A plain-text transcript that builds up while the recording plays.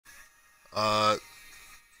Uh,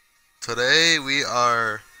 Today we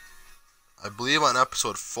are, I believe, on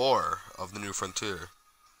episode 4 of The New Frontier.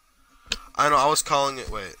 I know, I was calling it,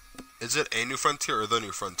 wait, is it A New Frontier or The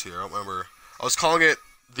New Frontier? I don't remember. I was calling it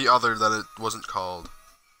the other that it wasn't called.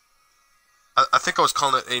 I think I was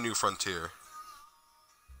calling it A New Frontier.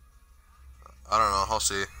 I don't know, I'll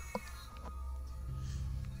see.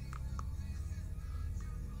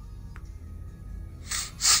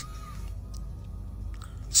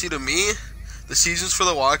 See, to me, the seasons for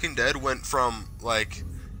The Walking Dead went from, like,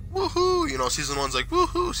 woohoo, you know, season 1's like,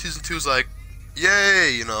 woohoo, season 2's like,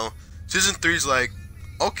 yay, you know, season 3's like,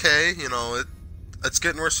 okay, you know, it's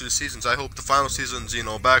getting worse through the seasons. I hope the final season's, you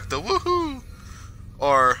know, back to woohoo,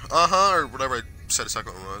 or or whatever I said the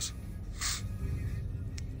second one was.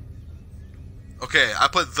 Okay, I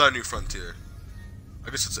put The New Frontier. I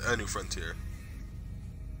guess it's A New Frontier.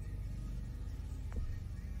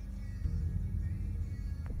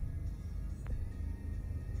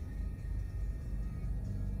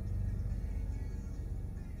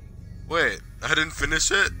 Wait, I didn't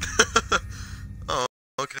finish it? Oh,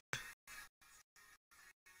 okay.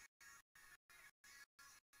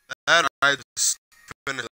 And I just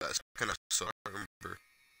finished that second episode, I remember.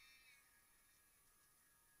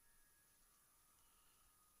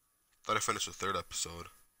 Thought I finished the third episode.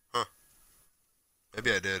 Huh.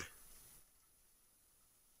 Maybe I did.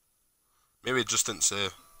 Maybe it just didn't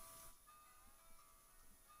save.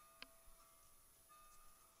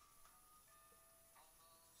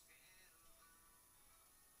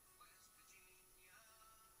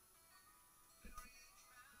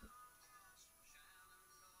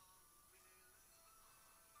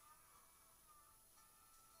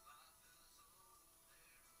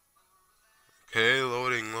 Okay,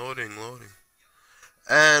 loading.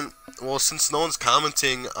 And, well, since no one's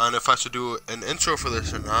commenting on if I should do an intro for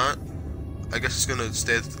this or not, I guess it's gonna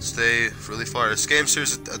stay really far. This game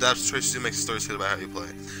series adapts choices to make the story good about how you play.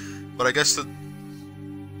 But I guess the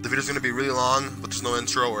video's gonna be really long, but there's no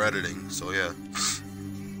intro or editing, so yeah.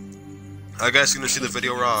 I guess you're gonna see the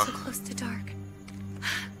video raw. So close to dark.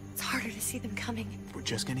 It's harder to see them coming. We're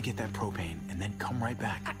just gonna get that propane and then come right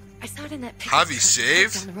back. I saw it in that pickup Javi truck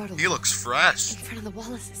shaved? down the road a He little, looks fresh. in front of the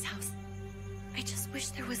Wallace's house. I just wish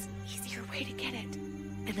there was an easier way to get it,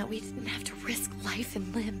 and that we didn't have to risk life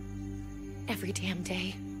and limb every damn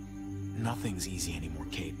day. Nothing's easy anymore,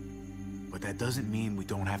 Kate. But that doesn't mean we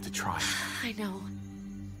don't have to try. I know.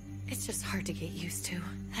 It's just hard to get used to.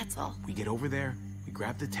 That's all. We get over there, we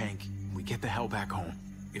grab the tank, and we get the hell back home.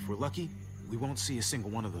 If we're lucky, we won't see a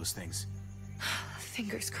single one of those things.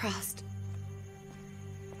 Fingers crossed.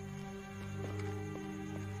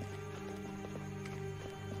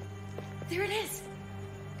 There it is.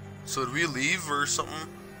 So did we leave or something?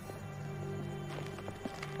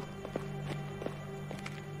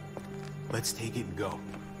 Let's take it and go.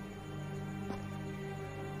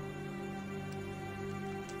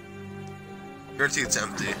 Guarantee it's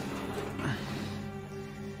empty.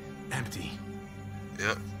 Empty.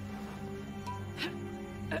 Yep.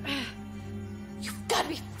 You've got to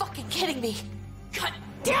be fucking kidding me. God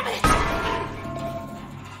damn it!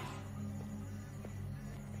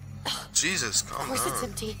 Jesus, Of calm course it's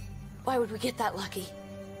down. empty. Why would we get that lucky?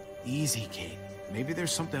 Easy, Kate. Maybe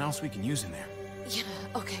there's something else we can use in there. Yeah,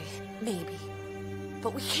 okay, maybe.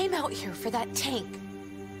 But we came out here for that tank.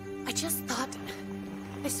 I just thought,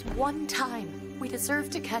 this one time, we deserve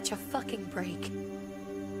to catch a fucking break.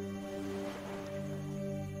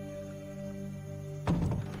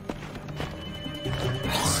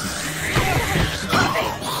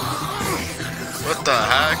 What the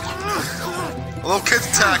heck? A little kid's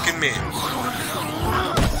attacking me.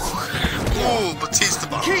 Ooh, Batista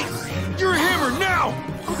bomb. Kate! You're a hammer now!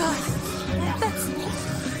 Oh god, that's...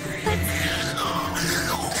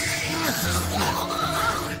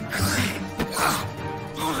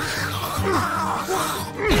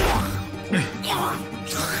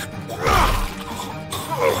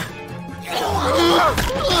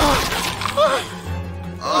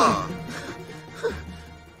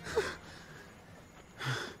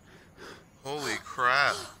 Holy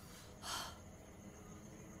crap.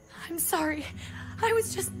 I'm sorry. I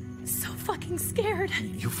was just so fucking scared.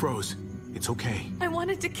 You froze. It's okay. I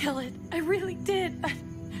wanted to kill it. I really did.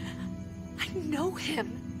 I know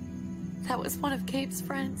him. That was one of Gabe's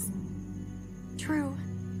friends. Drew.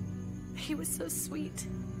 He was so sweet.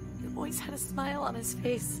 He always had a smile on his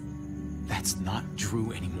face. That's not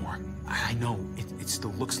Drew anymore. I know, it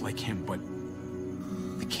still looks like him, but...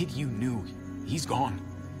 The kid you knew, he's gone.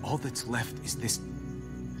 All that's left is this...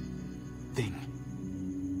 thing.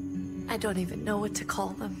 I don't even know what to call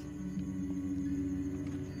them.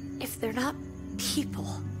 If they're not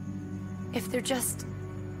people, If they're just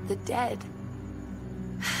the dead.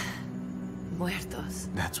 Muertos.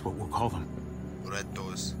 That's what we'll call them.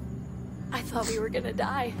 Muertos. I thought we were gonna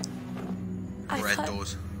die. I thought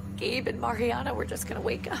Muertos. Gabe and Mariana were just gonna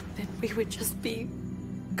wake up and we would just be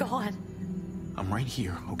gone. I'm right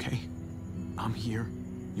here, okay? I'm here.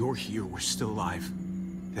 You're here. We're still alive.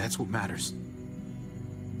 That's what matters.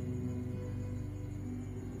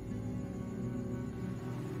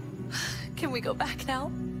 Can we go back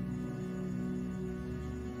now?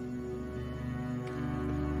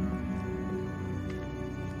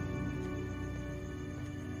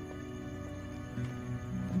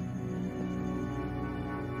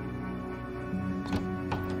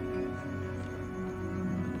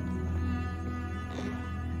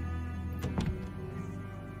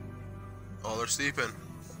 Oh, they're sleeping.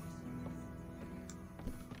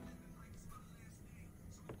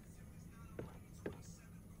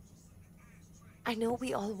 I know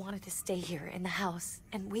we all wanted to stay here in the house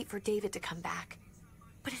and wait for David to come back.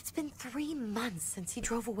 But it's been 3 months since he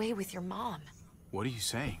drove away with your mom. What are you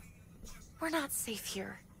saying? We're not safe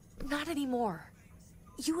here. Not anymore.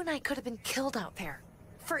 You and I could have been killed out there.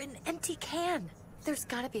 For an empty can. There's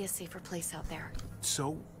gotta be a safer place out there.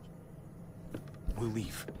 So, we'll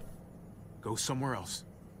leave. Go somewhere else.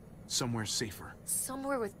 Somewhere safer.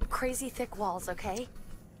 Somewhere with crazy thick walls, okay?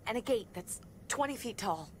 And a gate that's 20 feet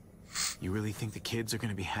tall. You really think the kids are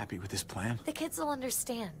gonna be happy with this plan? The kids will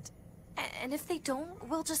understand. And if they don't,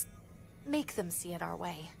 we'll just make them see it our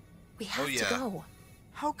way. We have to go.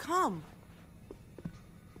 How come?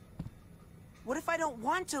 What if I don't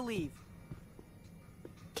want to leave?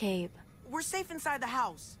 Gabe. We're safe inside the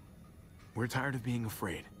house. We're tired of being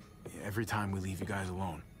afraid. Every time we leave you guys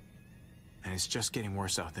alone. And it's just getting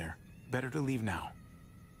worse out there. Better to leave now.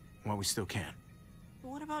 While we still can. But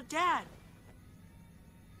what about Dad?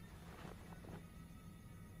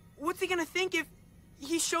 What's he gonna think if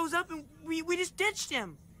he shows up and we just ditched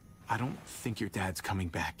him? I don't think your dad's coming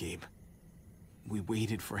back, Gabe. We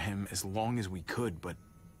waited for him as long as we could, but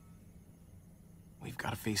we've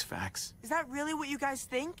got to face facts. Is that really what you guys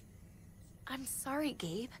think? I'm sorry,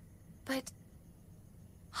 Gabe, but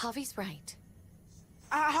Javi's right.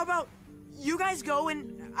 How about you guys go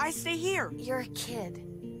and I stay here? You're a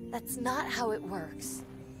kid. That's not how it works.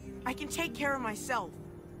 I can take care of myself.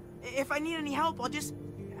 If I need any help, I'll just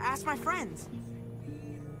ask my friends.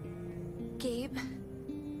 Gabe,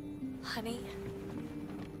 honey.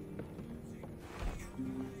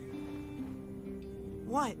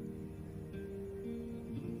 What?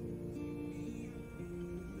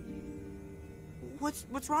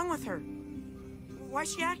 What's wrong with her? Why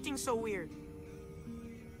is she acting so weird?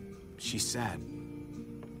 She's sad.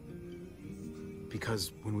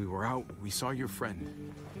 Because when we were out, we saw your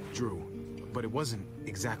friend, Drew, but it wasn't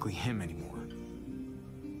exactly him anymore.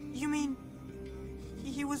 You mean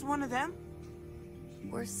he was one of them?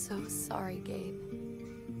 We're so sorry, Gabe.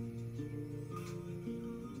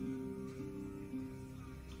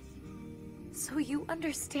 So you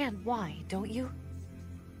understand why, don't you?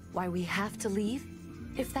 Why we have to leave?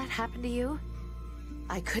 If that happened to you,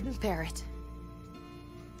 I couldn't bear it.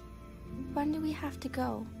 When do we have to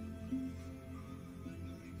go?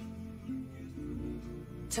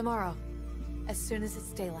 Tomorrow, as soon as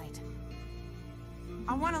it's daylight.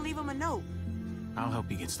 I want to leave him a note. I'll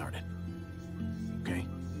help you get started. Okay?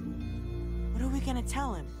 What are we gonna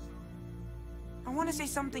tell him? I want to say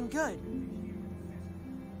something good.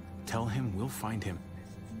 Tell him we'll find him.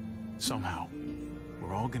 Somehow.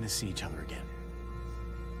 We're all gonna see each other again.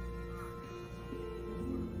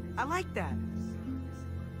 I like that.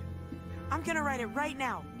 I'm gonna write it right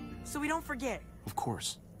now, so we don't forget. Of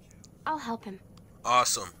course. I'll help him.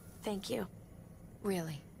 Awesome. Thank you.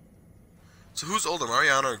 Really. So who's older,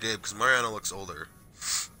 Mariana or Gabe? Because Mariana looks older.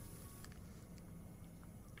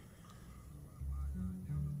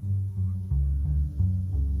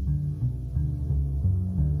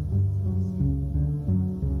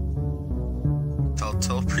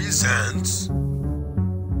 Telltale presents in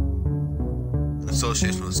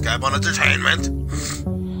association with Skybound Entertainment.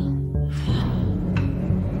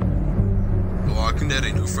 The Walking Dead: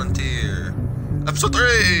 A New Frontier, Episode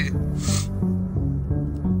 3.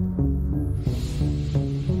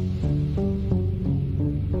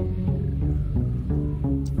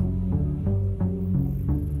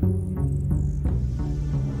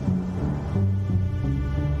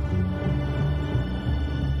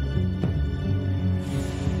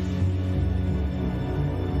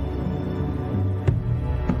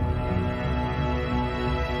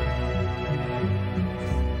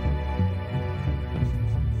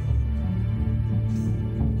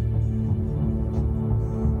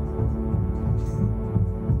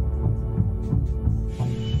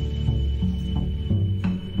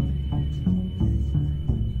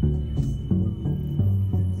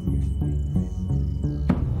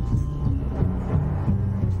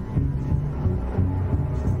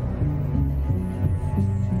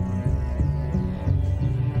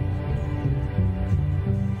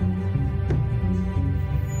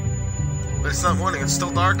 it's not morning, it's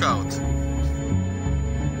still dark out.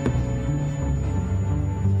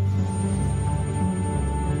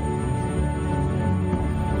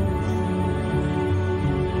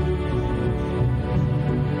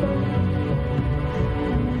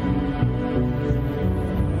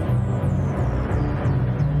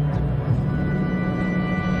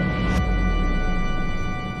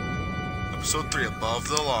 Episode 3, Above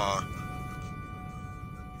the Law.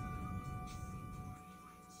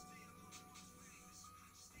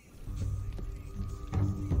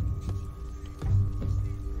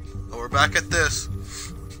 We're back at this.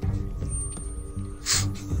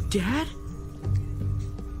 Dad?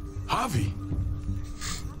 Javi!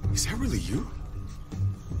 Is that really you?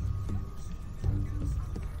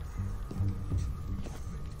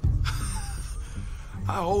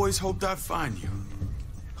 I always hoped I'd find you.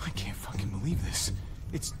 I can't fucking believe this.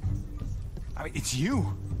 It's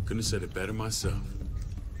you. Couldn't have said it better myself.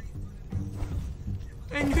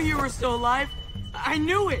 I knew you were still alive. I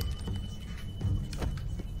knew it.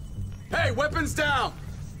 Hey, weapons down!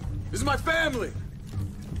 This is my family!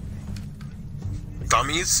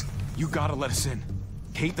 Dummies. You gotta let us in.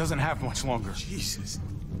 Kate doesn't have much longer. Jesus.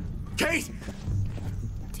 Kate!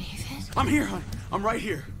 David? I'm here, honey. I'm right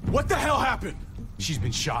here. What the hell happened? She's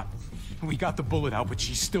been shot. We got the bullet out, but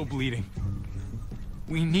she's still bleeding.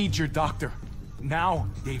 We need your doctor. Now,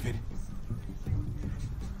 David.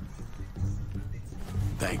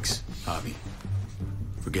 Thanks, Javi,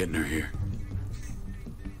 for getting her here.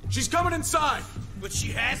 She's coming inside! But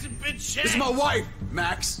she hasn't been checked. This is my wife,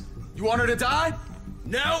 Max. You want her to die?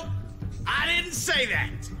 No, I didn't say that.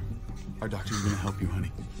 Our doctor's gonna help you,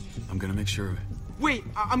 honey. I'm gonna make sure of it. Wait,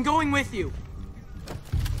 I'm going with you.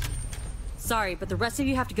 Sorry, but the rest of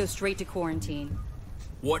you have to go straight to quarantine.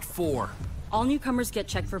 What for? All newcomers get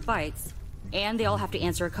checked for bites, and they all have to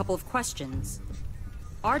answer a couple of questions.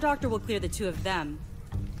 Our doctor will clear the two of them,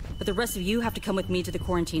 but the rest of you have to come with me to the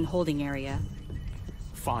quarantine holding area.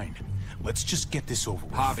 Fine. Let's just get this over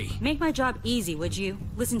with. Javi. Make my job easy, would you?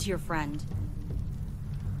 Listen to your friend.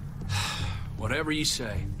 Whatever you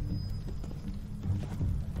say.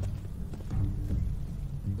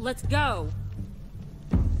 Let's go!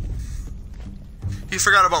 He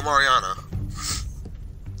forgot about Mariana.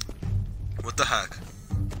 What the heck?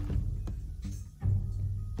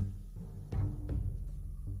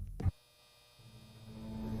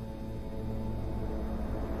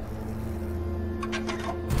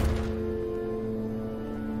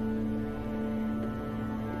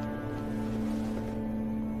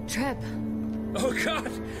 Trip. Oh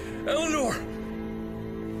God, Eleanor!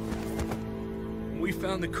 When we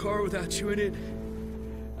found the car without you in it,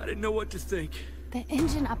 I didn't know what to think. The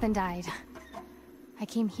engine up and died. I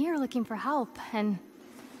came here looking for help, and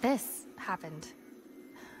this happened.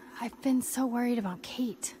 I've been so worried about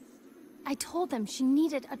Kate. I told them she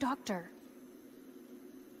needed a doctor.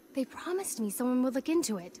 They promised me someone would look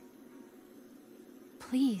into it.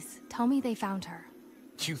 Please, tell me they found her.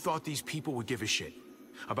 You thought these people would give a shit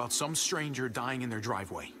about some stranger dying in their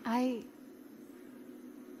driveway? I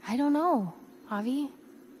don't know, Javi.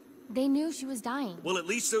 They knew she was dying. Well, at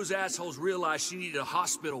least those assholes realized she needed a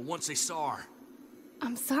hospital once they saw her.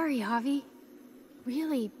 I'm sorry, Javi.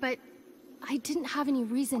 Really, but I didn't have any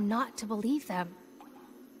reason not to believe them.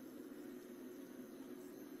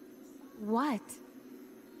 What?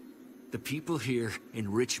 The people here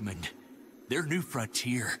in Richmond, their new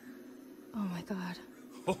frontier. Oh my God.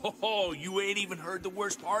 Oh, you ain't even heard the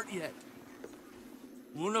worst part yet.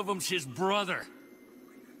 One of them's his brother.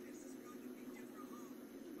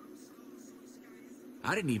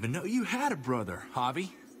 I didn't even know you had a brother, Javi.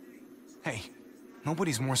 Hey,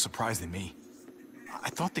 nobody's more surprised than me. I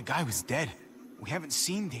thought the guy was dead. We haven't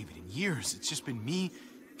seen David in years. It's just been me,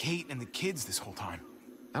 Kate, and the kids this whole time.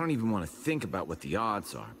 I don't even want to think about what the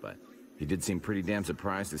odds are, but he did seem pretty damn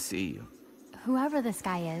surprised to see you. Whoever this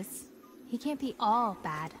guy is, he can't be all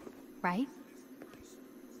bad, right?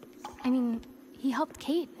 I mean, he helped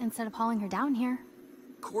Kate instead of hauling her down here.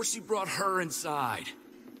 Of course he brought her inside.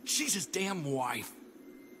 She's his damn wife.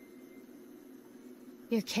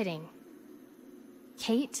 You're kidding.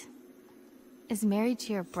 Kate is married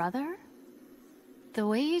to your brother? The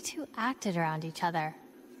way you two acted around each other.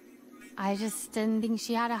 I just didn't think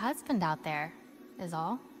she had a husband out there, is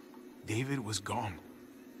all. David was gone.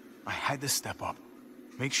 I had to step up,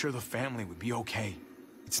 make sure the family would be okay.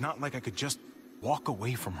 It's not like I could just walk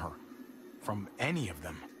away from her, from any of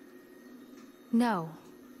them. No,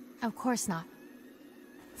 of course not.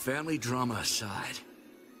 Family drama aside,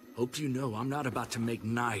 hope you know I'm not about to make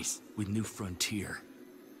nice with New Frontier.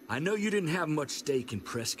 I know you didn't have much stake in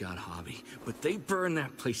Prescott, Javi, but they burned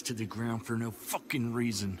that place to the ground for no fucking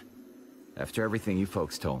reason. After everything you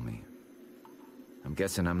folks told me, I'm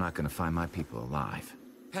guessing I'm not gonna find my people alive.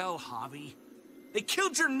 Hell, Javi. They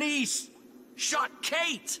killed your niece! Shot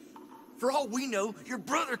Kate! For all we know, your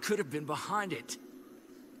brother could have been behind it.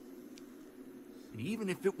 And even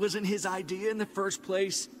if it wasn't his idea in the first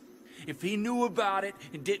place, if he knew about it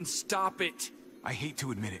and didn't stop it... I hate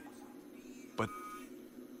to admit it, but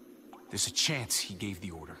there's a chance he gave the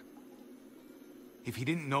order. If he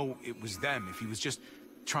didn't know it was them, if he was just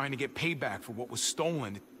trying to get payback for what was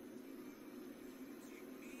stolen,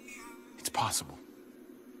 it's possible.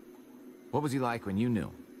 What was he like when you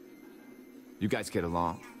knew? You guys get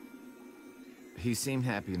along? He seemed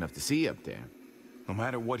happy enough to see you up there. No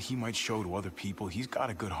matter what he might show to other people, he's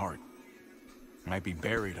got a good heart. Might be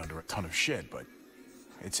buried under a ton of shit, but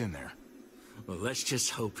it's in there. Well, let's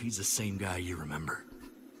just hope he's the same guy you remember.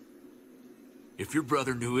 If your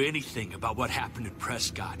brother knew anything about what happened in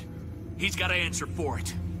Prescott, he's got to answer for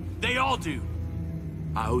it. They all do.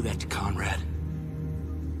 I owe that to Conrad.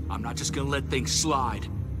 I'm not just gonna let things slide.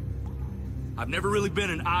 I've never really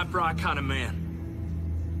been an eye-for-eye kind of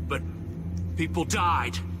man. But people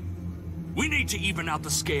died. We need to even out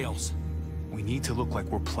the scales. We need to look like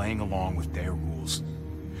we're playing along with their rules.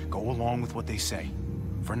 Go along with what they say.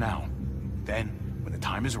 For now. Then, when the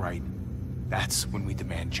time is right, that's when we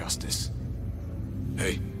demand justice.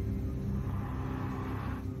 Hey.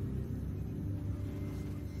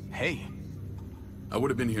 Hey. I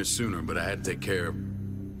would have been here sooner, but I had to take care of...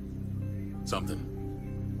 something.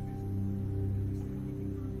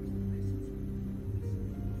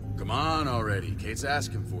 Come on already. Kate's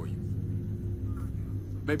asking for you.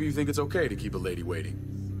 Maybe you think it's okay to keep a lady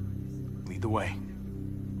waiting. Lead the way.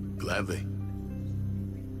 Gladly.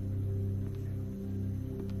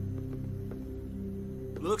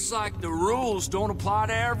 Looks like the rules don't apply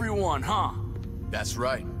to everyone, huh? That's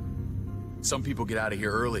right. Some people get out of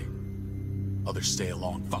here early. Others stay a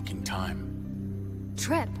long fucking time.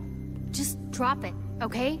 Trip, just drop it,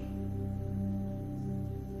 okay?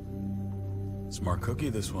 Smart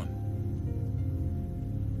cookie, this one.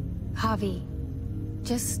 Javi,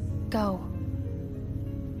 just go.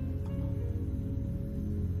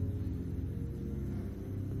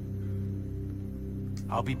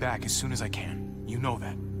 I'll be back as soon as I can. You know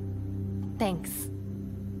that. Thanks.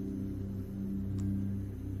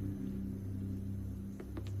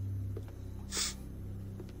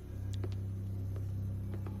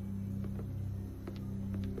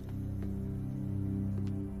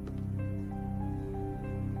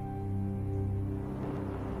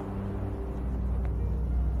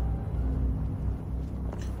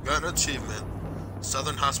 Got an achievement.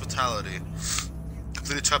 Southern Hospitality.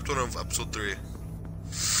 Completed chapter 1 of episode 3.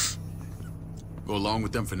 Go along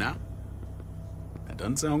with them for now? That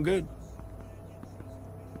doesn't sound good.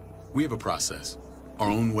 We have a process. Our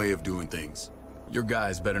own way of doing things. Your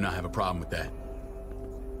guys better not have a problem with that.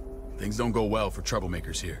 Things don't go well for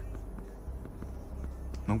troublemakers here.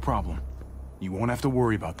 No problem. You won't have to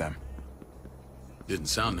worry about them. Didn't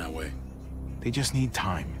sound that way. They just need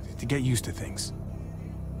time to get used to things.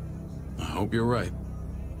 I hope you're right.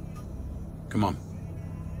 Come on.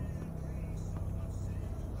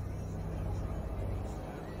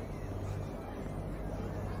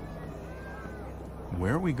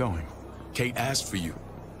 Where are we going? Kate asked for you.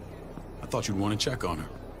 I thought you'd want to check on her.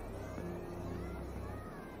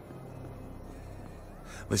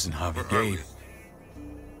 Listen, Javier, Gabe...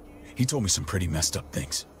 he told me some pretty messed up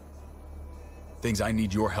things. Things I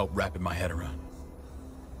need your help wrapping my head around.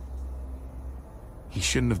 He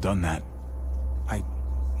shouldn't have done that. I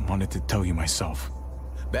wanted to tell you myself.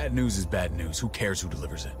 Bad news is bad news. Who cares who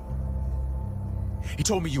delivers it? He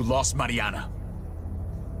told me you lost Mariana.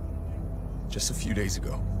 Just a few days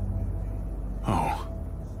ago. Oh.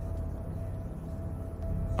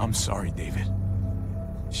 I'm sorry, David.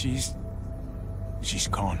 She's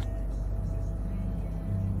gone.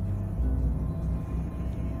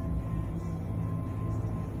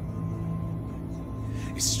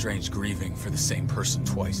 It's strange grieving for the same person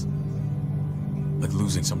twice. Like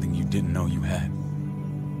losing something you didn't know you had.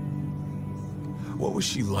 What was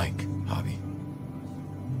she like, Javi?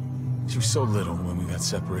 She was so little when we got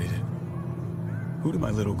separated. Who did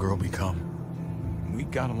my little girl become? We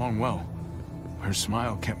got along well. Her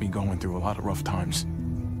smile kept me going through a lot of rough times.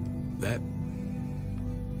 That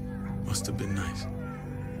must have been nice.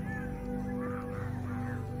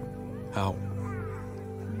 How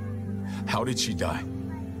did she die?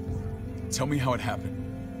 Tell me how it happened.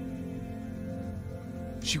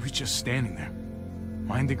 She was just standing there,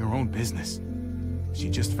 minding her own business. She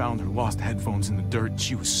just found her lost headphones in the dirt.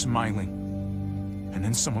 She was smiling. And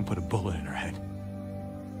then someone put a bullet in her head.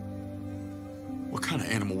 What kind of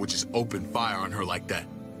animal would just open fire on her like that?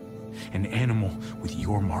 An animal with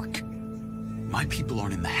your mark. My people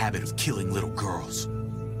aren't in the habit of killing little girls.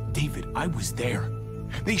 David, I was there.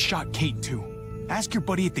 They shot Kate, too. Ask your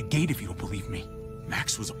buddy at the gate if you don't believe me.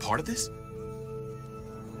 Max was a part of this?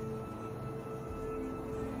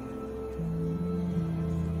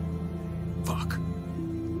 Fuck.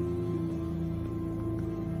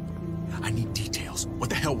 I need details. What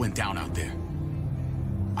the hell went down out there?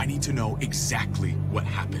 I need to know exactly what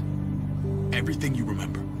happened. Everything you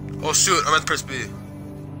remember. Oh shoot, I'm at press B.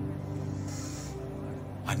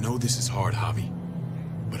 I know this is hard, Javi,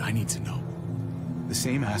 but I need to know. The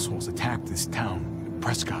same assholes attacked this town,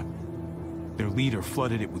 Prescott. Their leader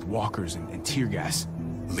flooded it with walkers and tear gas.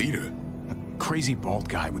 Leader? A crazy bald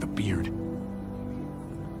guy with a beard.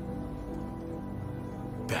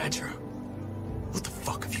 Badger, what the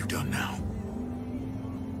fuck have you done now?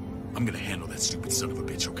 I'm gonna handle that stupid son of a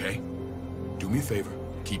bitch, okay? Do me a favor,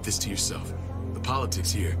 keep this to yourself. The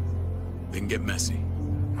politics here, they can get messy.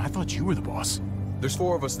 I thought you were the boss. There's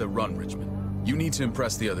 4 of us that run Richmond. You need to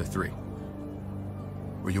impress the other 3.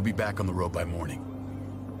 Or you'll be back on the road by morning.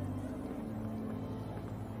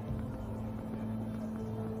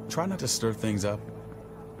 Try not to stir things up.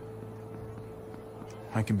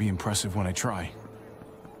 I can be impressive when I try.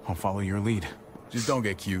 I'll follow your lead. Just don't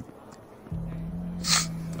get cute.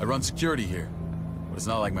 I run security here, but it's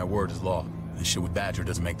not like my word is law. This shit with Badger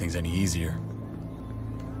doesn't make things any easier.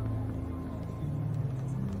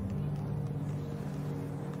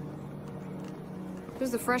 Who's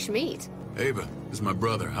the fresh meat? Ava, this is my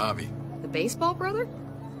brother, Javi. The baseball brother?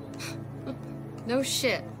 No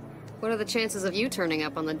shit. What are the chances of you turning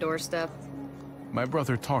up on the doorstep? My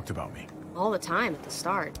brother talked about me. All the time at the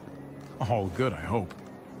start. All good, I hope.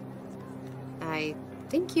 I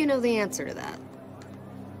think you know the answer to that.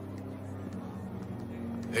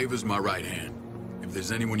 Ava's my right hand. If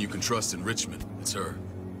there's anyone you can trust in Richmond, it's her.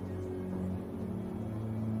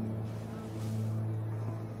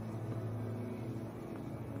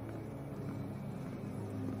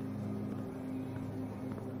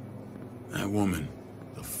 That woman,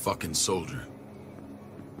 the fucking soldier.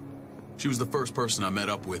 She was the first person I met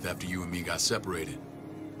up with after you and me got separated.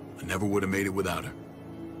 I never would have made it without her.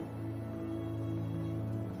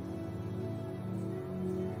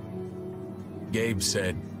 Gabe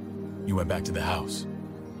said you went back to the house.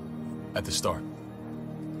 At the start.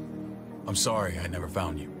 I'm sorry I never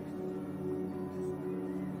found you.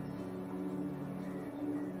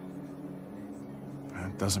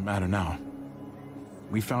 That doesn't matter now.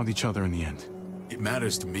 We found each other in the end. It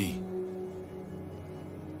matters to me.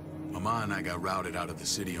 Mama and I got routed out of the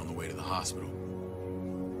city on the way to the hospital.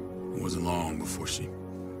 It wasn't long before she...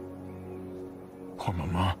 Poor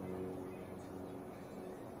Mama.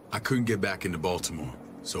 I couldn't get back into Baltimore,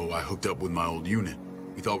 so I hooked up with my old unit.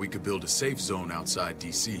 We thought we could build a safe zone outside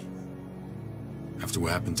D.C. After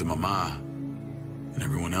what happened to Mama and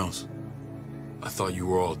everyone else, I thought you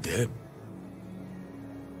were all dead.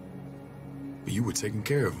 But you were taking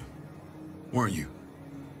care of them, weren't you?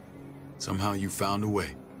 Somehow you found a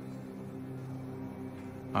way.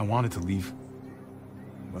 I wanted to leave,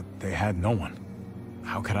 but they had no one.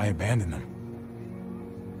 How could I abandon them?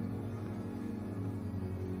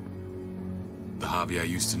 The Javi I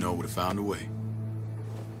used to know would have found a way.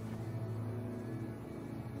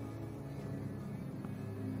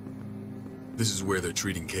 This is where they're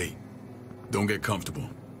treating Kate. Don't get comfortable.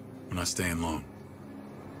 We're not staying long.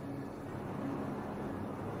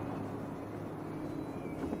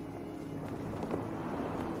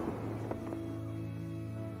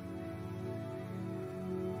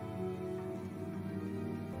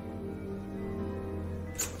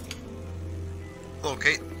 Hello,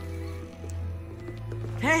 Kate.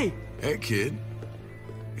 Hey! Hey, kid.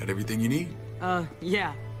 Got everything you need?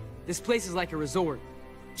 Yeah. This place is like a resort.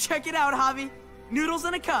 Check it out, Javi. Noodles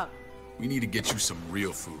in a cup. We need to get you some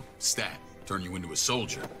real food. Stat. Turn you into a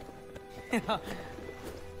soldier.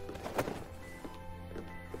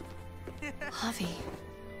 Javi,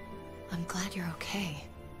 I'm glad you're okay.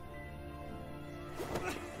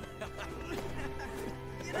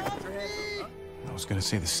 I was gonna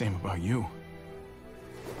say the same about you.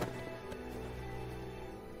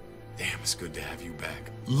 Damn, it's good to have you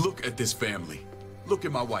back. Look at this family. Look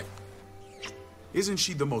at my wife. Isn't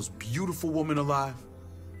she the most beautiful woman alive?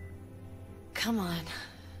 Come on.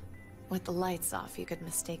 With the lights off, you could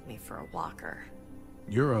mistake me for a walker.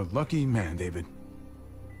 You're a lucky man, David.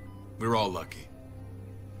 We're all lucky.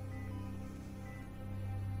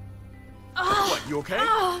 Oh, What, you okay?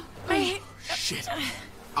 Oh, my... Shit.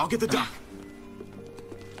 I'll get the doc.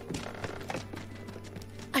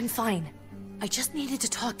 I'm fine. I just needed to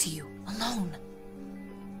talk to you, alone.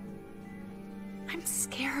 I'm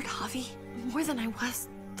scared, Javi. More than I was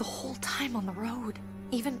the whole time on the road.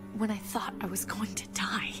 Even when I thought I was going to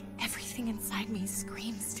die, everything inside me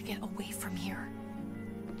screams to get away from here.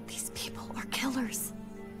 These people are killers.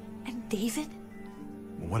 And David?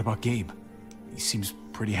 Well, what about Gabe? He seems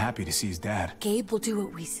pretty happy to see his dad. Gabe will do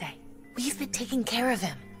what we say. We've been taking care of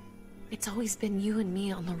him. It's always been you and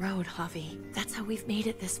me on the road, Javi. That's how we've made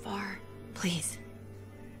it this far. Please,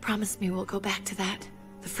 promise me we'll go back to that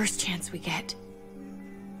the first chance we get.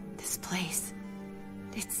 This place,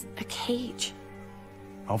 it's a cage.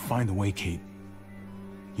 I'll find a way, Kate.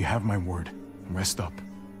 You have my word. Rest up.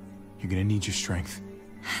 You're gonna need your strength.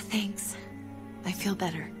 Thanks. I feel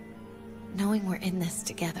better. Knowing we're in this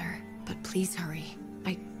together. But please hurry.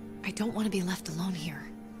 I don't want to be left alone here.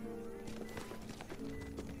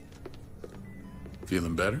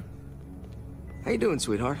 Feeling better? How you doing,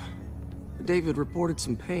 sweetheart? David reported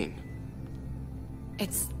some pain.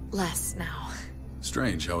 It's less now.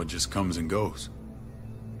 Strange how it just comes and goes.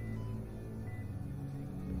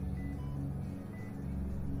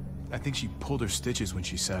 I think she pulled her stitches when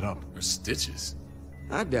she sat up. Her stitches?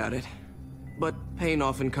 I doubt it. But pain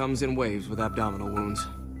often comes in waves with abdominal wounds.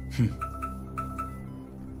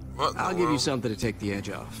 I'll give you something to take the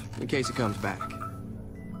edge off, in case it comes back.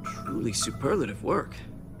 Truly superlative work.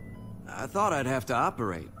 I thought I'd have to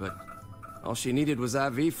operate, but all she needed was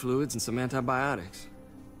IV fluids and some antibiotics.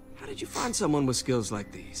 How did you find someone with skills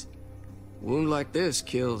like these? A wound like this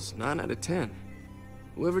kills 9 out of 10.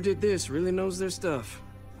 Whoever did this really knows their stuff.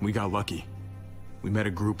 We got lucky. We met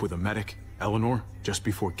a group with a medic, Eleanor, just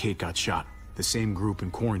before Kate got shot. The same group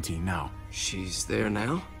in quarantine now. She's there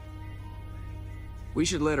now? We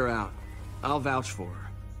should let her out. I'll vouch for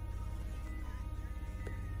her.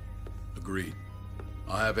 Agreed.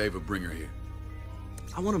 I'll have Ava bring her here.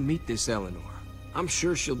 I want to meet this Eleanor. I'm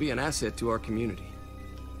sure she'll be an asset to our community.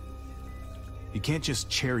 You can't just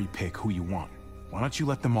cherry pick who you want. Why don't you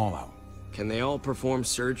let them all out? Can they all perform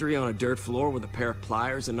surgery on a dirt floor with a pair of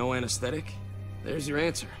pliers and no anesthetic? There's your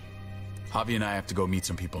answer. Javi and I have to go meet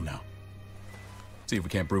some people now. See if we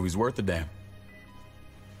can't prove he's worth a damn.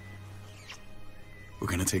 We're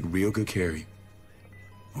gonna take real good care of you.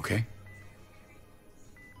 Okay?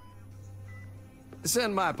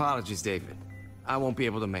 Send my apologies, David. I won't be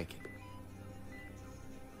able to make it.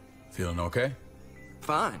 Feeling okay?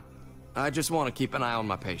 Fine. I just want to keep an eye on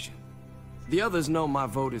my patient. The others know my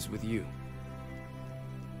vote is with you.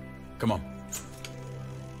 Come on.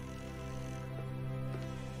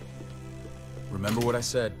 Remember what I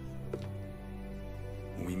said.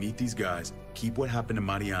 When we meet these guys, keep what happened to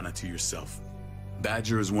Mariana to yourself.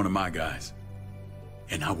 Badger is one of my guys,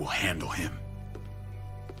 and I will handle him.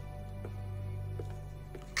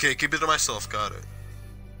 Okay, keep it to myself, got it.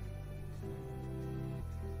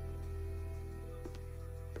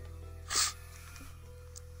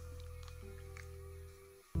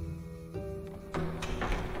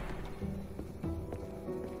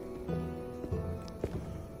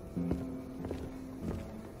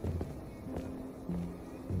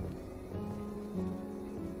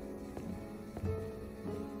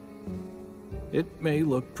 It may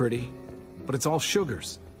look pretty, but it's all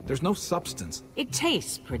sugars. There's no substance. It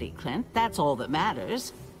tastes pretty, Clint. That's all that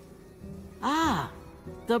matters. Ah,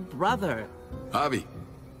 the brother. Javi,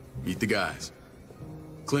 meet the guys.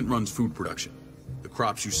 Clint runs food production. The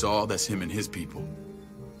crops you saw, that's him and his people.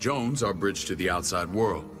 Joan's our bridge to the outside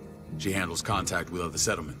world. She handles contact with other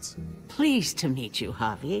settlements. Pleased to meet you,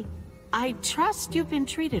 Javi. I trust you've been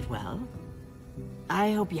treated well.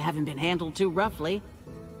 I hope you haven't been handled too roughly.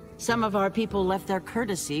 Some of our people left their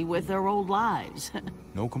courtesy with their old lives.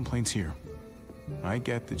 No complaints here. I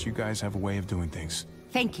get that you guys have a way of doing things.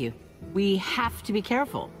 Thank you. We have to be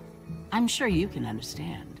careful. I'm sure you can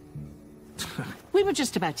understand. We were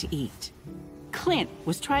just about to eat. Clint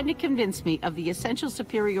was trying to convince me of the essential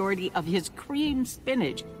superiority of his cream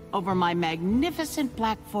spinach over my magnificent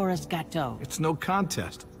Black Forest gâteau. It's no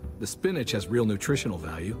contest. The spinach has real nutritional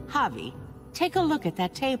value. Javi, take a look at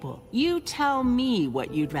that table. You tell me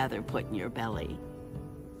what you'd rather put in your belly.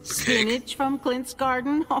 Spinach from Clint's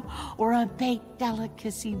garden, or a baked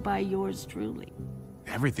delicacy by yours truly?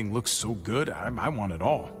 Everything looks so good, I want it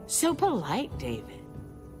all. So polite, David.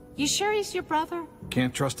 You sure he's your brother?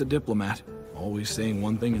 Can't trust a diplomat. Always saying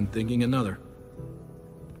one thing and thinking another.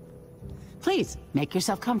 Please, make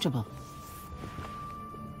yourself comfortable.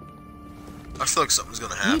 I feel like something's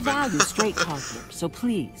gonna happen. We value straight talk here, so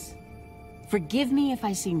please, forgive me if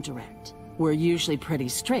I seem direct. We're usually pretty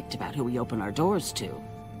strict about who we open our doors to.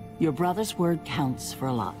 Your brother's word counts for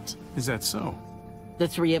a lot. Is that so? The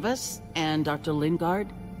three of us, and Dr. Lingard,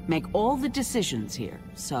 make all the decisions here,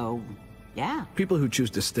 so Yeah. People who choose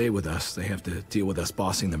to stay with us, they have to deal with us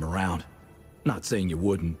bossing them around. Not saying you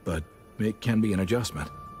wouldn't, but it can be an adjustment.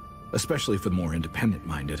 Especially for the more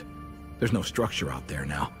independent-minded. There's no structure out there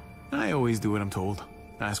now. I always do what I'm told.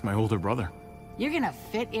 Ask my older brother. You're gonna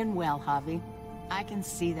fit in well, Javi. I can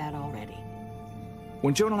see that already.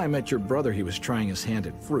 When Joan and I met your brother, he was trying his hand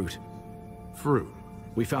at fruit. Fruit?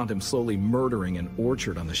 We found him slowly murdering an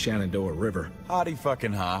orchard on the Shenandoah River. Howdy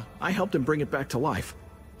fucking ha. I helped him bring it back to life.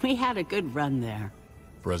 We had a good run there.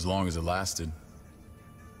 For as long as it lasted.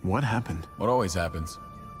 What happened? What always happens.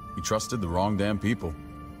 We trusted the wrong damn people.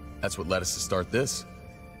 That's what led us to start this.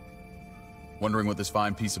 Wondering what this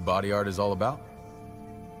fine piece of body art is all about?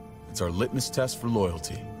 It's our litmus test for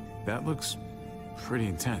loyalty. That looks pretty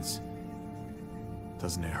intense.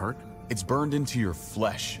 Doesn't it hurt? It's burned into your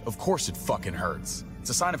flesh. Of course it fucking hurts. It's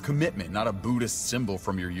a sign of commitment, not a Buddhist symbol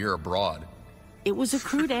from your year abroad. It was a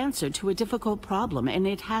crude answer to a difficult problem, and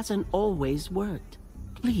it hasn't always worked.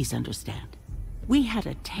 Please understand. We had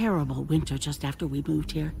a terrible winter just after we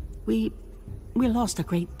moved here. We lost a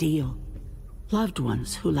great deal. Loved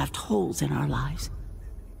ones who left holes in our lives.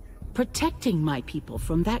 Protecting my people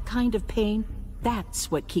from that kind of pain, that's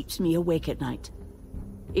what keeps me awake at night.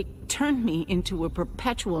 It turned me into a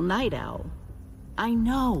perpetual night owl. I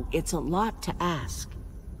know it's a lot to ask.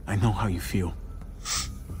 I know how you feel.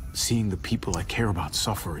 Seeing the people I care about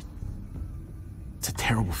suffer, it's a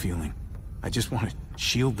terrible feeling. I just want to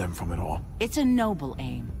shield them from it all. It's a noble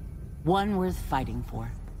aim. One worth fighting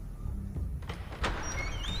for.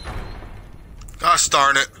 Gosh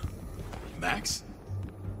darn it. Max?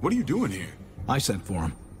 What are you doing here? I sent for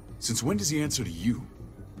him. Since when does he answer to you?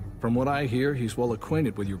 From what I hear, he's well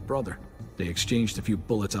acquainted with your brother. They exchanged a few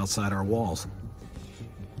bullets outside our walls.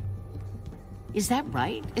 Is that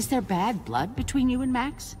right? Is there bad blood between you and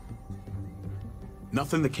Max?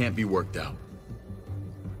 Nothing that can't be worked out.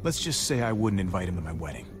 Let's just say I wouldn't invite him to my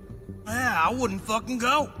wedding. Yeah, I wouldn't fucking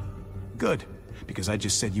go. Good, because I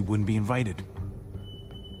just said you wouldn't be invited.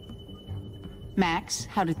 Max,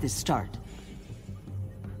 how did this start?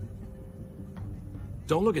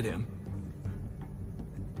 Don't look at him.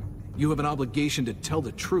 You have an obligation to tell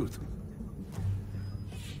the truth.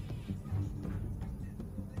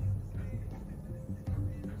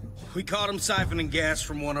 We caught him siphoning gas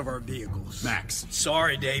from one of our vehicles. Max.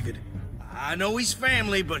 Sorry, David. I know he's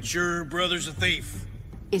family, but your brother's a thief.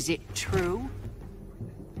 Is it true?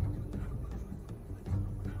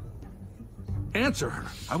 Answer her.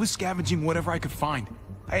 I was scavenging whatever I could find.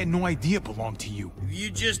 I had no idea it belonged to you. If you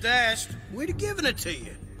just asked, we'd have given it to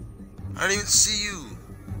you. I didn't even see you.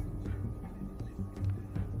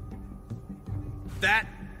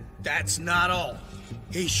 That's not all.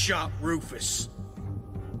 He shot Rufus.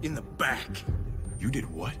 In the back. You did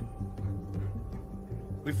what?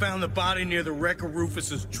 We found the body near the wreck of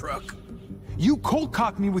Rufus's truck. You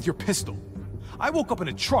cold-cocked me with your pistol. I woke up in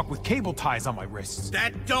a truck with cable ties on my wrists.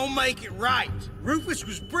 That don't make it right. Rufus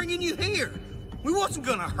was bringing you here. We wasn't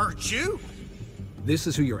gonna hurt you. This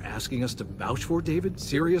is who you're asking us to vouch for, David?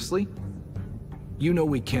 Seriously? You know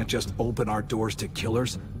we can't just open our doors to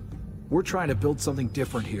killers. We're trying to build something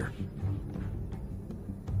different here.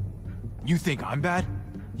 You think I'm bad?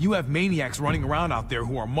 You have maniacs running around out there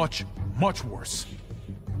who are much, much worse.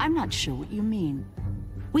 I'm not sure what you mean.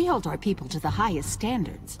 We hold our people to the highest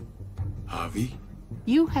standards. Javi?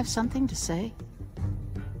 You have something to say?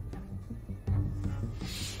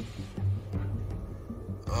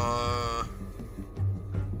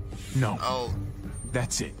 No.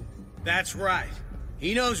 That's it. That's right.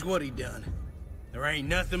 He knows what he done. There ain't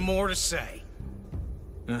nothing more to say.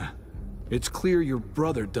 It's clear your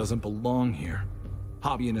brother doesn't belong here.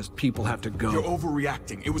 Javi and his people have to go. You're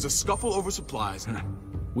overreacting. It was a scuffle over supplies.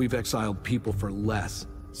 We've exiled people for less.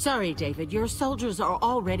 Sorry, David. Your soldiers are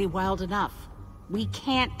already wild enough. We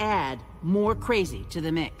can't add more crazy to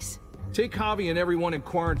the mix. Take Javi and everyone in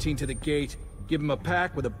quarantine to the gate. Give them a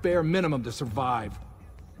pack with a bare minimum to survive.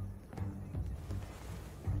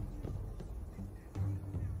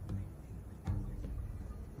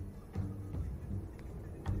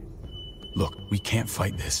 Look, we can't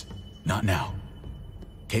fight this. Not now.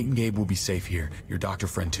 Kate and Gabe will be safe here, your doctor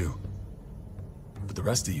friend too. But the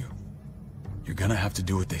rest of you, you're gonna have to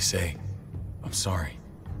do what they say. I'm sorry.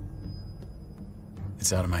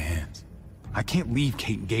 It's out of my hands. I can't leave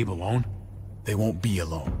Kate and Gabe alone. They won't be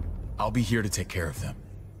alone. I'll be here to take care of them.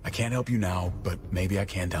 I can't help you now, but maybe I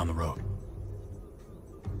can down the road.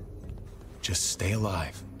 Just stay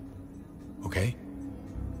alive, okay?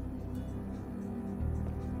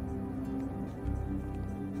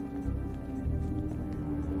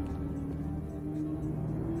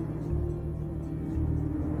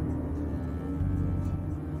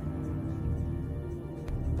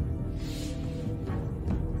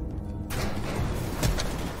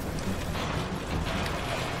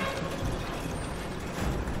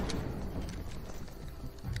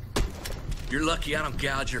 You're lucky I don't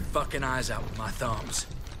gouge your fucking eyes out with my thumbs.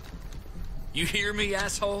 You hear me,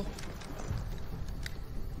 asshole?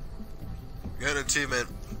 Guarantee, man.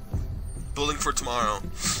 Building for tomorrow.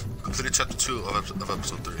 Completed chapter 2 of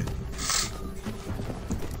episode 3.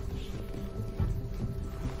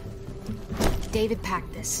 David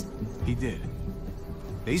packed this. He did.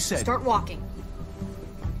 They said... Start walking.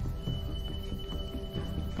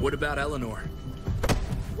 What about Eleanor?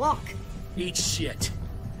 Walk. Eat shit.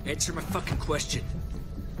 Answer my fucking question.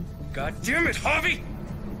 God damn it, Javi!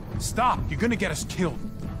 Stop! You're gonna get us killed.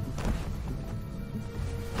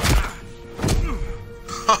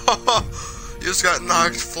 You just got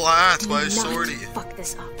knocked flat by a shorty. Fuck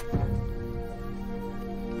this up.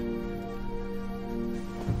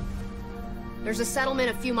 There's a settlement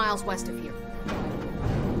a few miles west of here.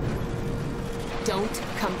 Don't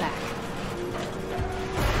come back.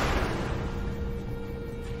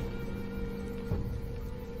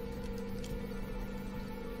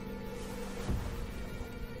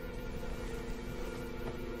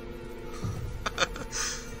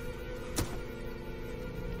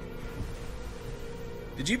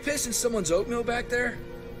 Did you piss in someone's oatmeal back there?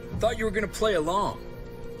 Thought you were gonna play along.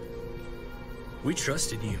 We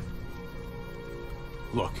trusted you.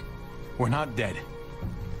 Look, we're not dead.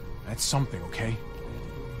 That's something, okay?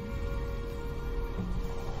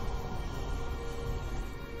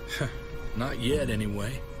 Not yet,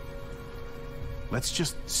 anyway. Let's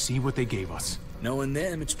just see what they gave us. Knowing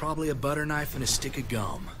them, it's probably a butter knife and a stick of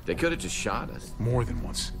gum. They could have just shot us. More than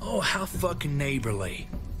once. Oh, how fucking neighborly.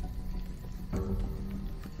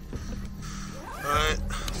 Alright.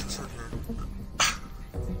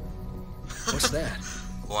 What's that?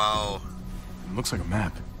 Wow. It looks like a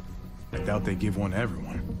map. I doubt they give one to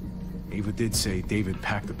everyone. Ava did say David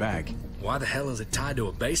packed the bag. Why the hell is it tied to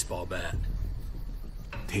a baseball bat?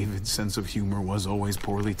 David's sense of humor was always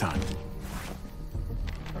poorly timed.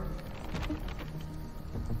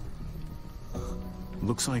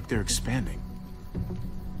 Looks like they're expanding.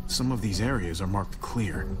 Some of these areas are marked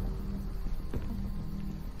clear.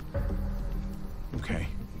 Okay.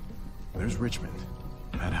 There's Richmond.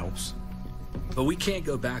 That helps. But we can't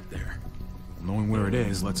go back there. Knowing where it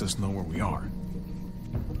is lets us know where we are.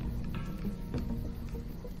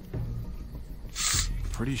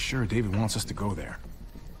 Pretty sure David wants us to go there.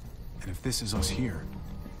 And if this is us here,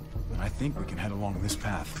 then I think we can head along this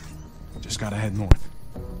path. Just gotta head north.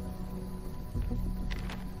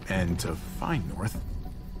 And to find north...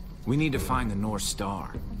 We need to find the North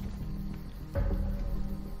Star.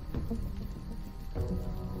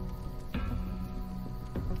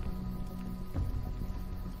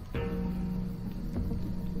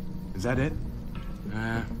 Is that it?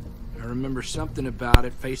 I remember something about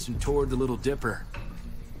it facing toward the Little Dipper.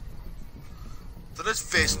 That is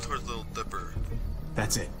facing towards Little Dipper.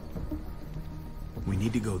 That's it. We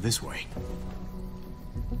need to go this way.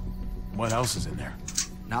 What else is in there?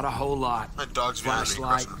 Not a whole lot. My dog's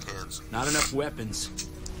Flashlight, cans. not enough weapons.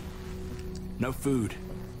 No food.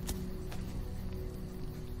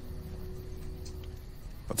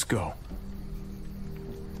 Let's go.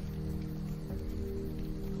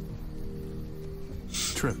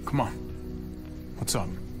 Trip, come on. What's up?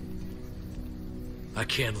 I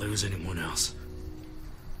can't lose anyone else.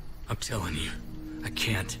 I'm telling you, I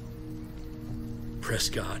can't.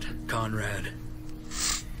 Prescott, Conrad,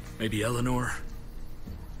 maybe Eleanor.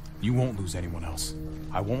 You won't lose anyone else.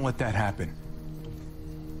 I won't let that happen.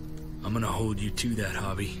 I'm gonna hold you to that,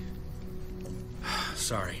 Javi.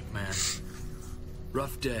 Sorry, man.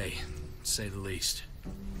 Rough day, to say the least.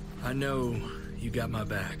 I know you got my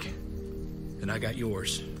back, and I got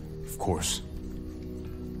yours. Of course.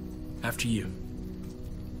 After you.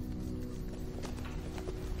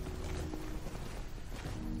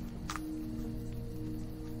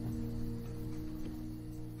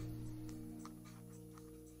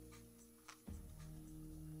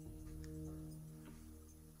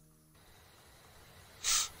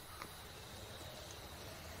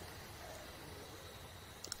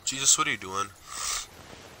 Jesus, what are you doing?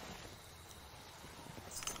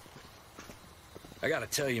 I gotta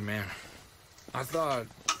tell you, man. I thought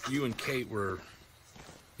you and Kate were,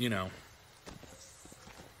 you know...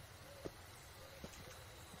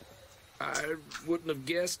 I wouldn't have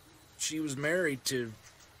guessed she was married to...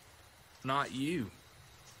 not you.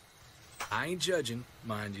 I ain't judging,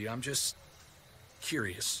 mind you. I'm just...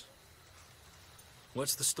 curious.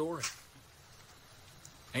 What's the story?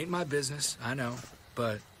 Ain't my business, I know,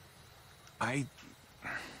 but...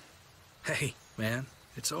 Hey, man,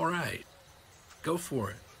 it's all right. Go for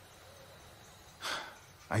it.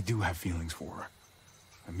 I do have feelings for her.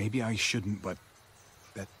 And maybe I shouldn't, but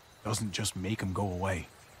that doesn't just make them go away.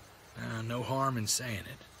 No harm in saying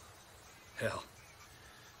it. Hell,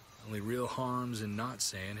 only real harm's in not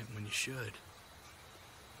saying it when you should.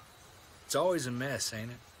 It's always a mess,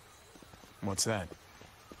 ain't it? What's that?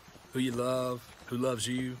 Who you love, who loves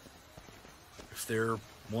you, if they're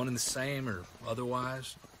one and the same or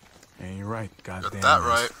otherwise. Yeah, you're right. Goddamn. Got that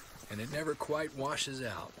right. And it never quite washes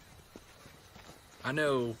out. I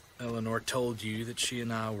know Eleanor told you that she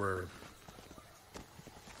and I were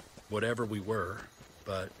whatever we were,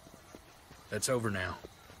 but that's over now.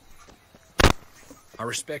 I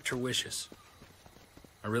respect her wishes.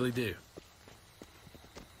 I really do.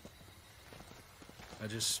 I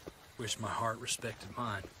just wish my heart respected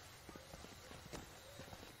mine.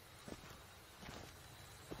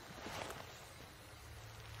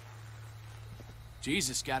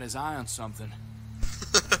 Jesus got his eye on something.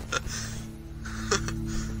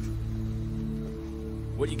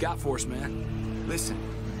 What you got for us, man? Listen.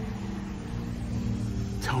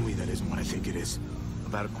 Tell me that isn't what I think it is.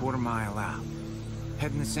 About a quarter mile out.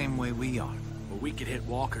 Heading the same way we are. Well, we could hit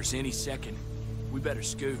walkers any second. We better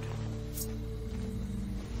scoot.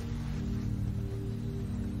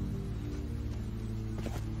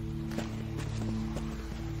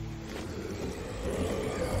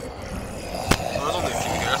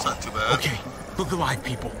 That's not too bad. Okay, look alive,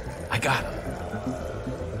 people. I got him.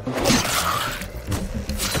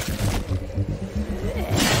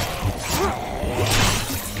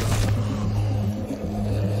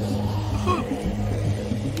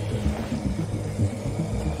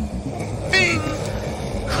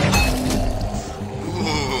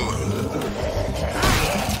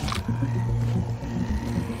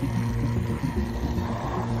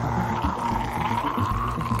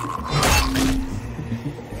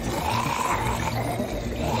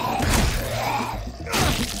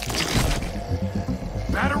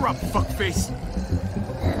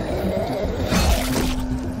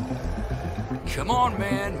 Come on,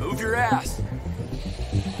 man. Move your ass.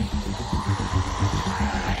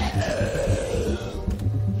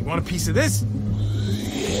 You want a piece of this?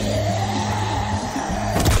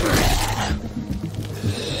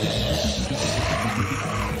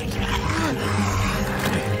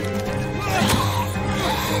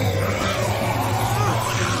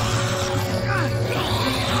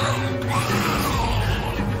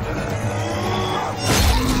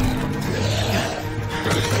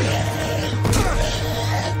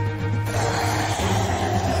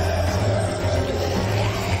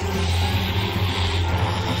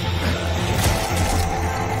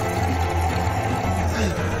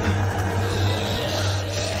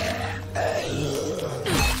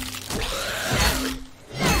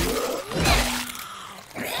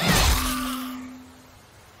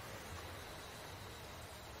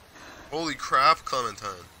 Holy crap, Clementine.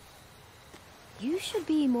 You should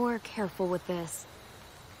be more careful with this.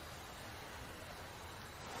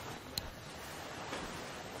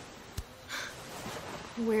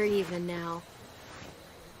 We're even now.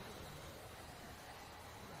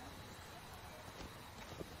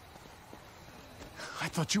 I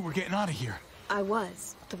thought you were getting out of here. I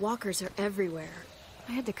was. The walkers are everywhere.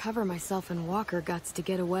 I had to cover myself in walker guts to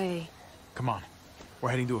get away. Come on. We're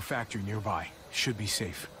heading to a factory nearby. Should be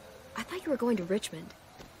safe. I thought you were going to Richmond.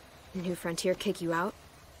 Did New Frontier kick you out?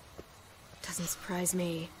 Doesn't surprise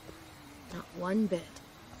me. Not one bit.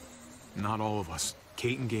 Not all of us.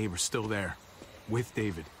 Kate and Gabe are still there. With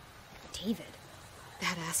David. David?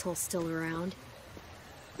 That asshole's still around?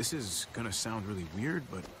 This is gonna sound really weird,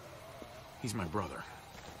 but he's my brother.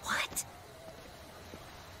 What?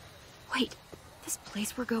 Wait, this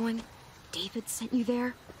place we're going, David sent you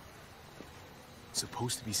there? It's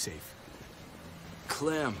supposed to be safe.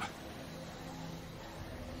 Clem.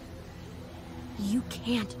 You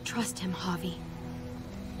can't trust him, Javi.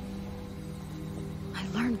 I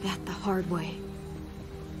learned that the hard way.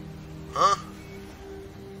 Huh?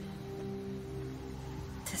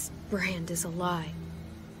 This brand is a lie.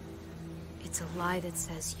 It's a lie that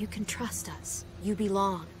says you can trust us. You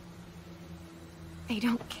belong. They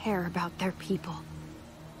don't care about their people.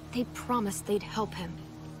 They promised they'd help him.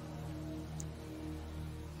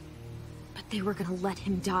 But they were gonna let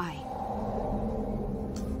him die.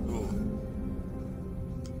 Ooh.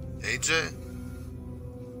 AJ?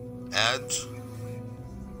 Edge?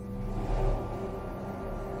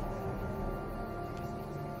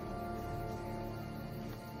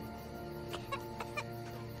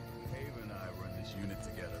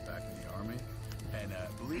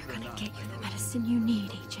 Get you the medicine you need,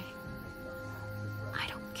 AJ. I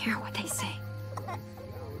don't care what they say.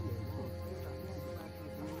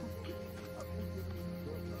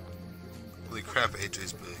 Holy crap,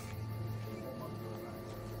 AJ's big.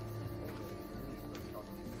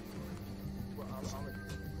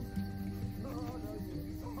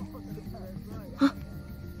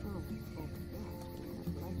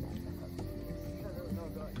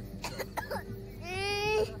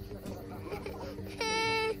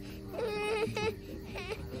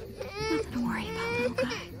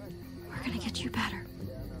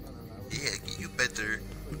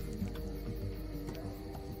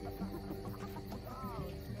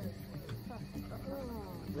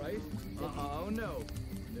 right? Oh, no.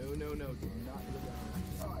 No, do not do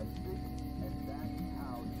that. And that's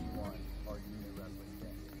how you won our junior wrestling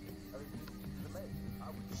championship.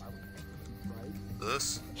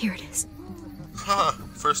 This? Here it is. Haha,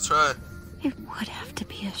 first try. It would have to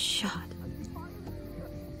be a shot.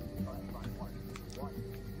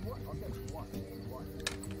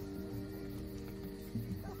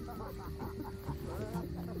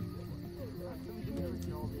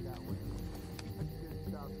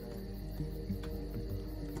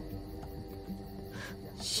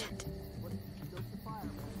 Shit.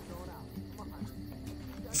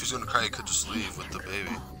 If he's gonna cry, he could just leave with the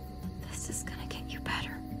baby. This is gonna get you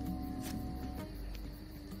better.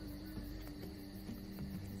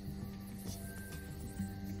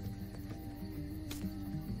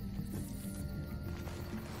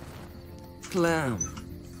 Clem.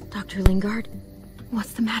 Dr. Lingard,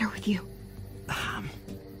 what's the matter with you? I'm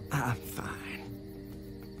fine.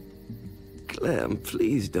 Clem,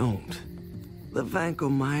 please don't. The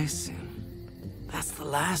vancomycin, that's the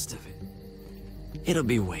last of it. It'll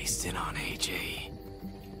be wasted on AJ.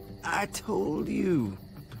 I told you.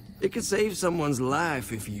 It could save someone's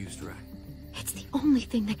life if used right. It's the only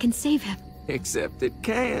thing that can save him. Except it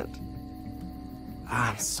can't.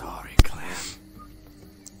 I'm sorry, Clem.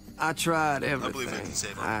 I tried everything. I believe I can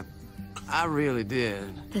save him. I really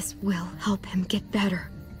did. This will help him get better.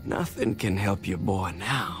 Nothing can help your boy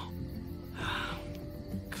now.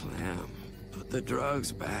 Clem, put the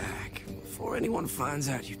drugs back before anyone finds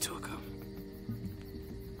out you took them.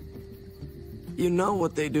 You know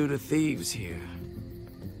what they do to thieves here.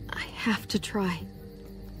 I have to try.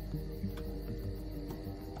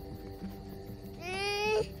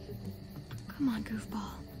 Come on,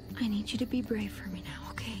 goofball. I need you to be brave for me now,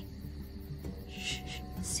 okay? Shh.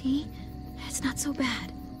 See? It's not so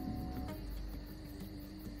bad.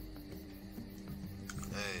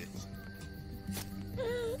 Hey.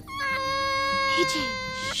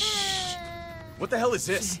 AJ, shh. What the hell is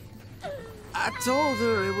this? I told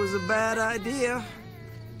her it was a bad idea.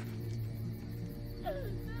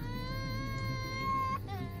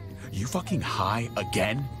 You fucking high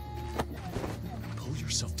again? Pull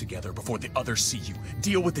yourself together before the others see you.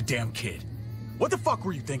 Deal with the damn kid. What the fuck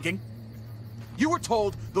were you thinking? You were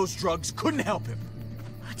told those drugs couldn't help him.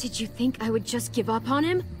 Did you think I would just give up on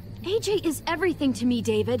him? AJ is everything to me,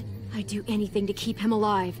 David. I'd do anything to keep him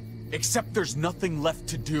alive. Except there's nothing left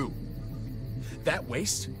to do. That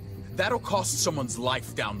waste, that'll cost someone's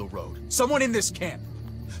life down the road. Someone in this camp.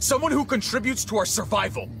 Someone who contributes to our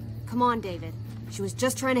survival. Come on, David. She was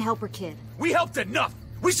just trying to help her kid. We helped enough!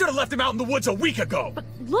 We should have left him out in the woods a week ago! But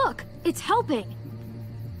look, it's helping.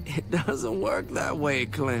 It doesn't work that way,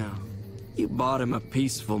 Clem. You bought him a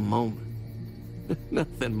peaceful moment.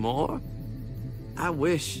 Nothing more. I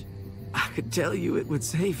wish I could tell you it would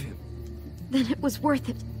save him. Then it was worth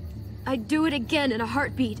it. I'd do it again in a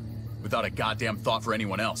heartbeat. Without a goddamn thought for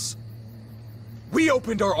anyone else. We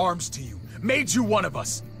opened our arms to you, made you one of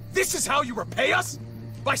us. This is how you repay us?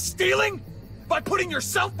 By stealing? By putting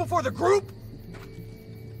yourself before the group?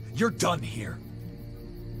 You're done here.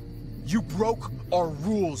 You broke our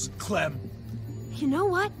rules, Clem. You know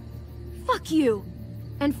what? Fuck you.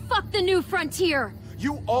 And fuck the new frontier.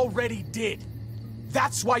 You already did.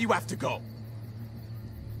 That's why you have to go.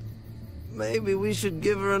 Maybe we should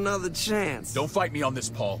give her another chance. Don't fight me on this,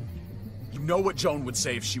 Paul. You know what Joan would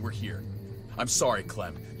say if she were here. I'm sorry,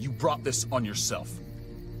 Clem. You brought this on yourself.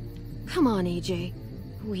 Come on, AJ.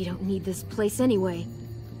 We don't need this place anyway.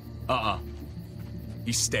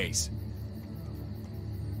 He stays.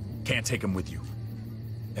 Can't take him with you.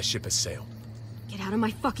 That ship has sailed. Get out of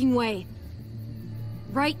my fucking way.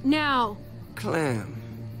 Right now. Clem,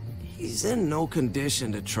 he's in no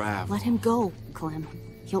condition to travel. Let him go, Clem.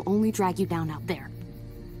 He'll only drag you down out there.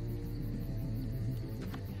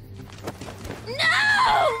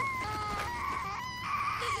 No!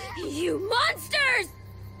 You monsters!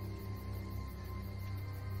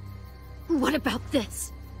 What about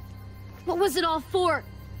this? What was it all for?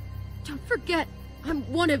 Don't forget, I'm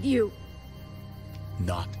one of you.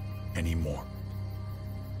 Not anymore.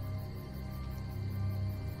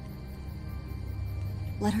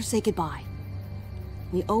 Let her say goodbye.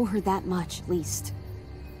 We owe her that much, at least.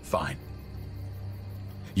 Fine.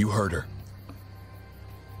 You heard her.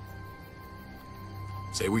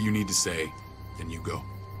 Say what you need to say, then you go.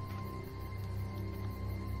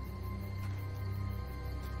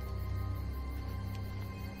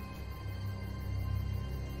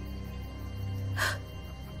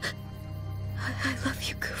 I love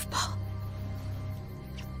you, goofball.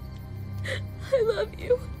 I love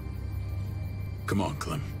you. Come on,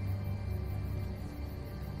 Clem.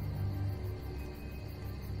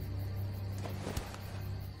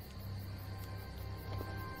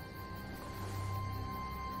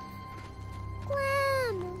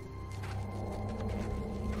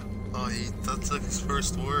 That's like his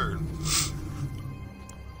first word.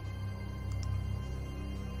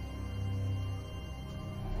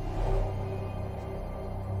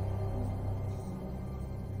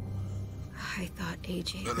 I thought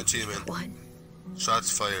AJ Got an would be the achievement. one.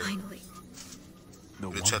 Shots fired. Finally,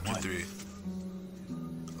 In chapter 3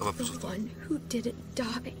 of the episode 3. one who didn't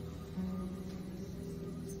die.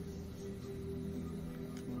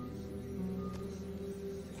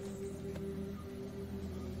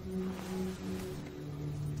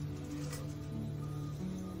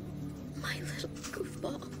 My little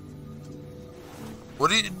goofball.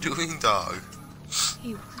 What are you doing, dog?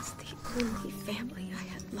 He was the only family I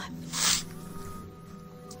had left.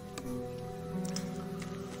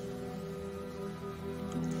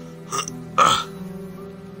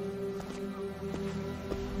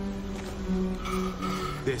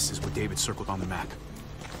 This is what David circled on the map.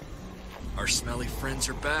 Our smelly friends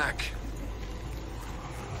are back.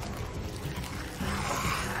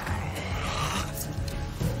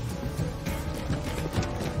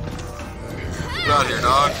 Get out here,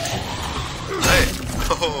 dog. Hey.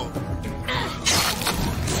 Oh.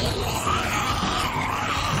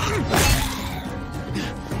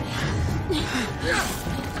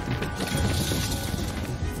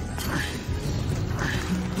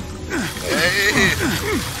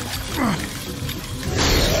 Hey.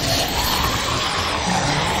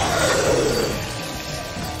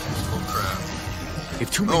 Oh crap.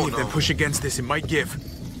 If too many of them push against this, it might give.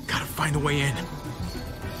 Gotta find a way in.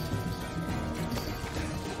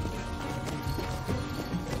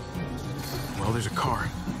 Well, there's a car.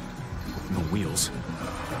 No wheels.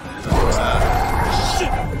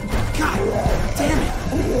 Shit! God damn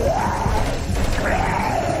it!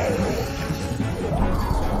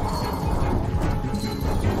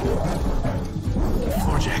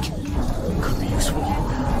 Floor jack. Could be useful.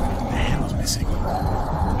 The handle's missing.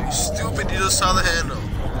 You stupid, you just saw the handle.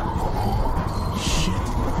 Shit.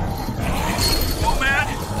 Oh man,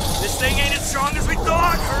 this thing ain't as strong as we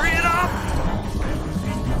thought. Hurry it up!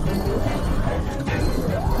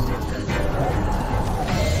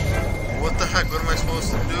 What the heck? What am I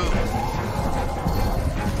supposed to do?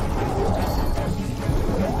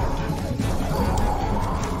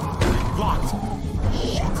 Locked.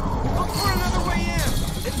 Look for another way in!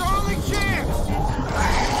 It's our only chance!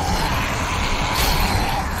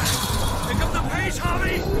 Pick up the pace,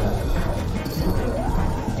 Javi!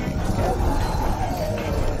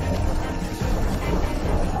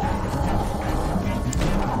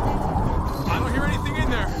 I don't hear anything in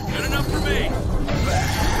there. Good enough for me.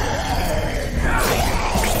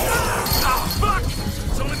 Ah, fuck!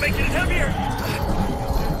 It's only making it heavier.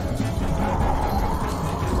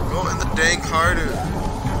 Go in the dang car, dude.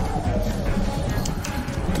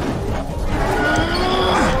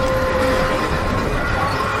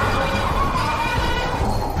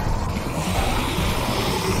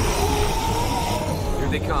 Here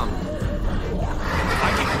they come.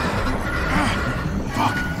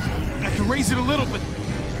 Fuck! I can raise it a little, but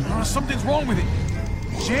something's wrong with it.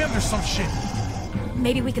 Jammed or some shit.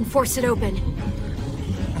 Maybe we can force it open.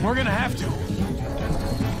 We're gonna have to.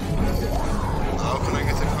 How can I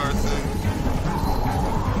get the car thing?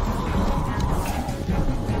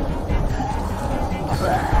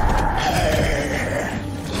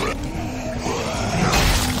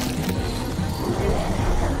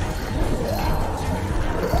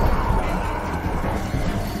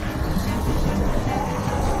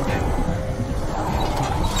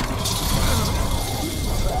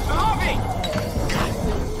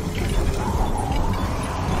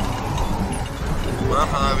 Come on,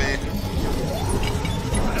 Javi.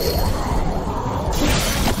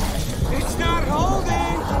 It's not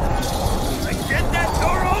holding! Get that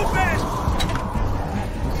door open!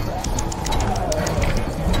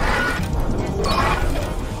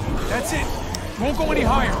 That's it. Won't go any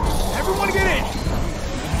higher. Everyone get in.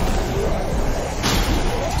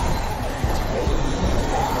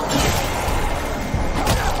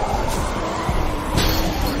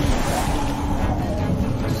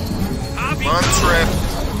 Javi, Come on, Trip.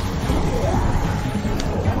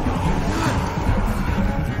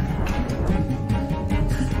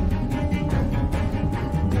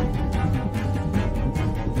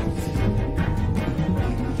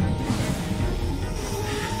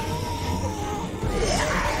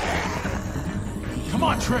 Come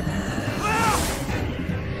on, Trip.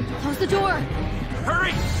 Close the door.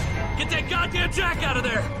 hurry! Get that goddamn jack out of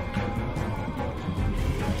there!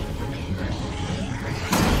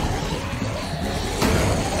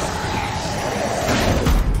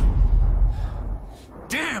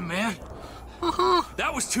 Damn, man!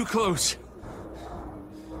 That was too close.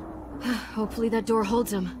 Hopefully that door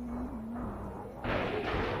holds him.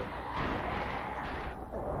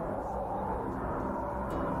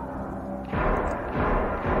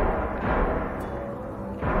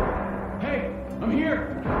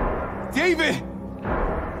 David!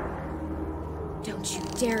 Don't you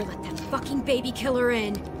dare let that fucking baby killer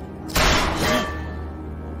in.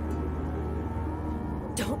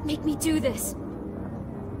 Don't make me do this.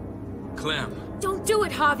 Clem. Don't do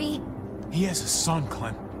it, Javi. He has a son,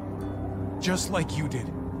 Clem. Just like you did.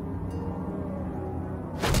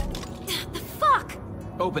 The fuck?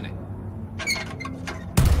 Open it.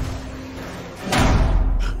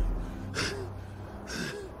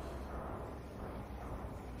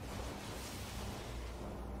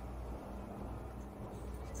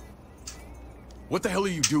 What the hell are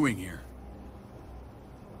you doing here?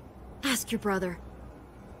 Ask your brother.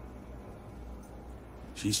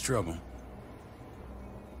 She's trouble.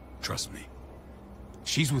 Trust me.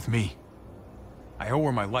 She's with me. I owe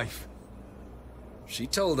her my life. She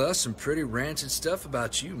told us some pretty rancid stuff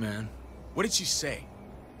about you, man. What did she say?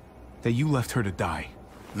 That you left her to die.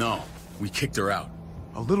 No, we kicked her out.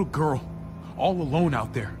 A little girl, all alone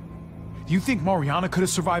out there. Do you think Mariana could have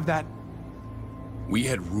survived that? We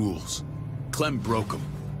had rules. Clem broke them.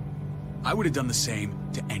 I would have done the same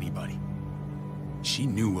to anybody. She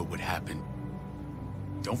knew what would happen.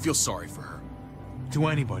 Don't feel sorry for her. To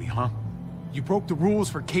anybody, huh? You broke the rules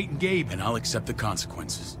for Kate and Gabe. And I'll accept the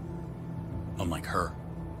consequences. Unlike her.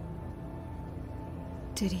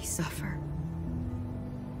 Did he suffer?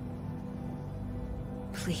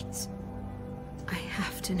 Please. I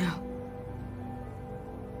have to know.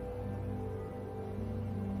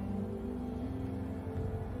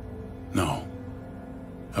 No.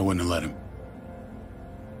 I wouldn't have let him.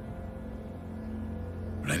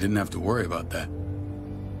 But I didn't have to worry about that.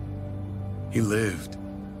 He lived,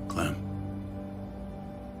 Clem.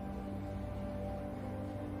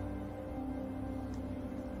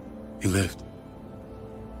 He lived.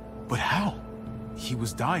 But how? He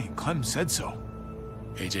was dying. Clem said so.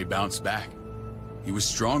 AJ bounced back. He was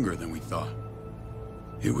stronger than we thought.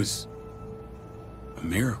 It was a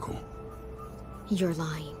miracle. You're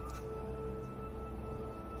lying.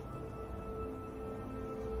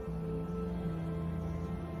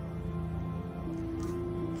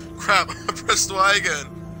 Crap, I pressed Y again.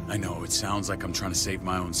 I know, it sounds like I'm trying to save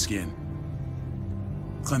my own skin.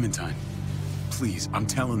 Clementine, please, I'm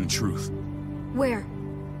telling the truth. Where?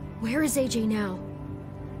 Where is AJ now?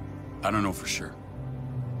 I don't know for sure.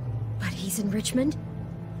 But he's in Richmond?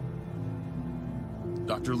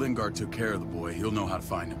 Dr. Lingard took care of the boy. He'll know how to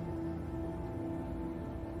find him.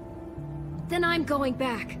 Then I'm going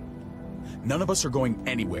back. None of us are going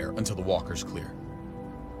anywhere until the walker's clear.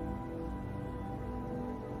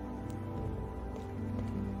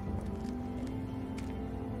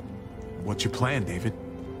 What's your plan, David?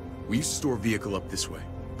 We used to store a vehicle up this way.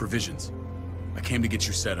 Provisions. I came to get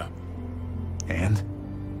you set up. And?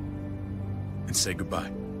 And say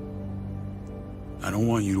goodbye. I don't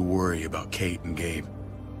want you to worry about Kate and Gabe.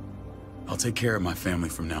 I'll take care of my family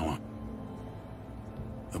from now on.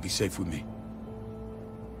 They'll be safe with me.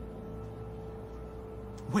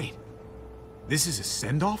 Wait. This is a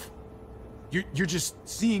send-off? You're just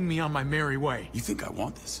seeing me on my merry way. You think I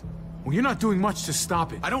want this? Well, you're not doing much to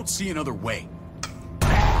stop it. I don't see another way.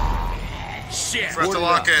 Shit! Forgot to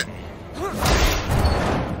lock it.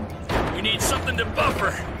 We need something to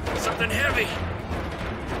buffer. Something heavy.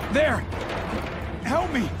 There!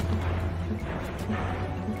 Help me!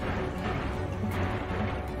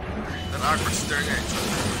 That awkward staring at each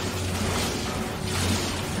other.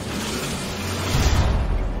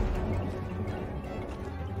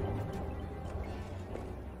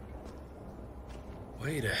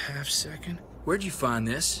 Wait a half second. Where'd you find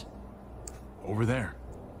this? Over there.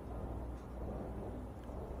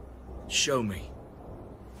 Show me.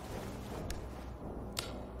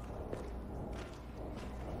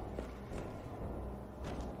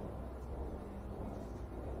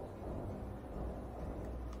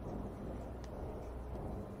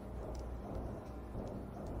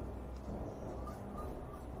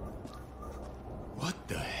 What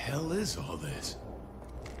the hell is all this?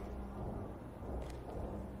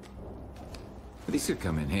 These could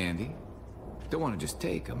come in handy. Don't want to just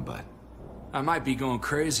take them, but... I might be going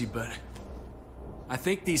crazy, but... I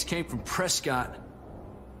think these came from Prescott.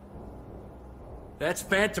 That's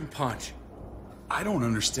Phantom Punch. I don't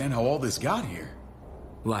understand how all this got here.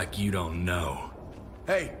 Like you don't know.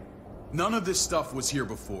 Hey, none of this stuff was here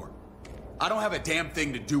before. I don't have a damn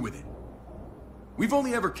thing to do with it. We've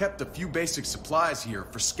only ever kept a few basic supplies here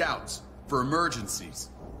for scouts, for emergencies.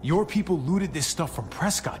 Your people looted this stuff from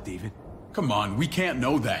Prescott, David. Come on, we can't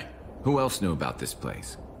know that. Who else knew about this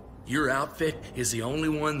place? Your outfit is the only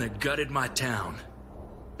one that gutted my town.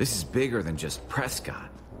 This is bigger than just Prescott.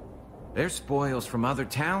 There's spoils from other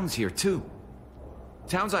towns here, too.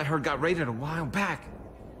 Towns I heard got raided a while back.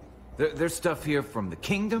 There's stuff here from the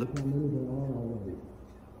kingdom?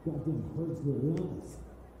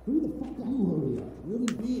 Who the fuck are you, hurry up?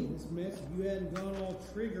 Wouldn't be in this mess if you hadn't gone all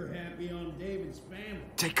trigger happy on David's family.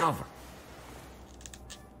 Take cover.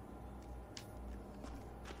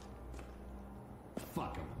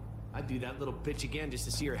 Fuck him. I'd do that little bitch again just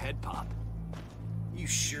to see her head pop. You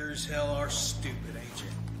sure as hell are stupid, ain't you?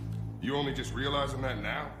 You only just realizing that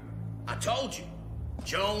now? I told you.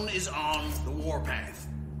 Joan is on the warpath.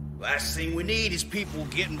 Last thing we need is people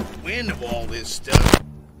getting wind of all this stuff.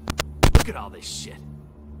 Look at all this shit.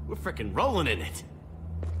 We're frickin' rolling in it.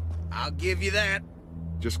 I'll give you that.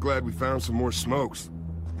 Just glad we found some more smokes.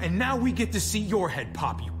 And now we get to see your head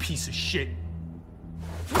pop, you piece of shit.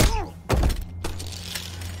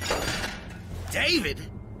 David?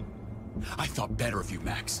 I thought better of you,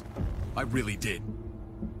 Max. I really did.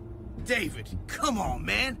 David, come on,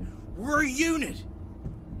 man. We're a unit.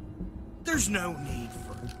 There's no need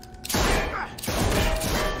for...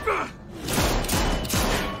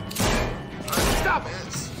 Stop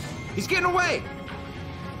it! He's getting away!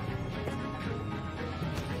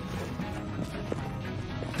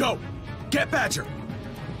 Go! Get Badger!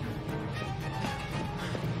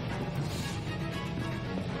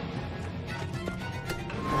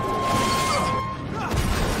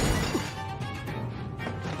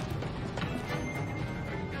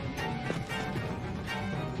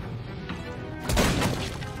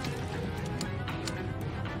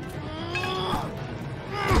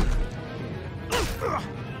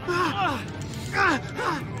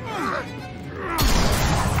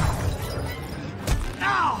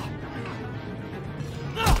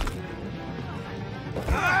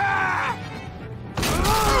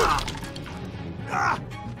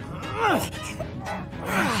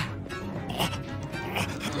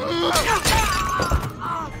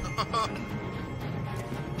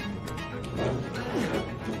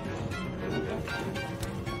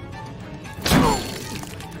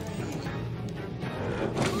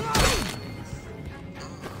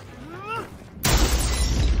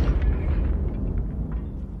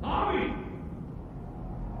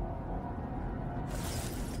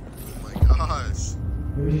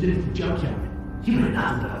 Junkyard. You were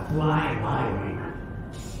nothing but a fly in my arena.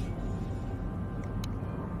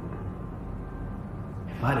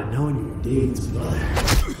 If I'd have known you were David's brother,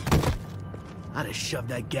 I'd have shoved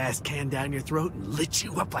that gas can down your throat and lit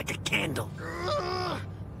you up like a candle.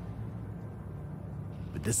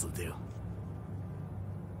 But this'll do.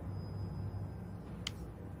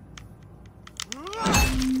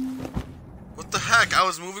 What the heck? I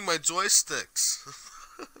was moving my joysticks.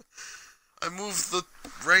 I moved the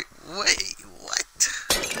right way. What?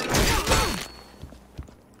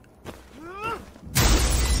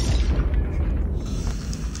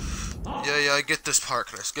 Yeah, I get this part.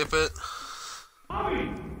 Can I skip it?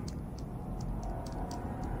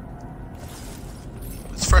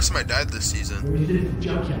 It's the first time I died this season. Where's this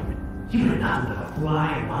junkyard? You were nothing but a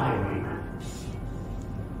fly in my arena.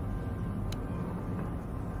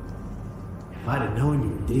 If I'd have known you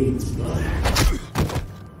were David's brother,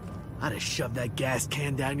 I'd have shoved that gas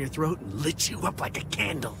can down your throat and lit you up like a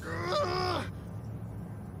candle.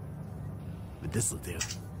 But this'll do.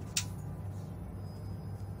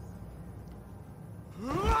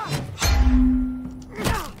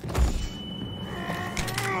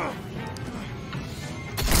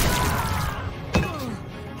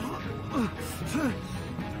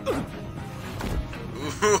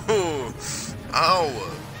 Ooh, ow.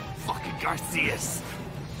 Fucking Garcias.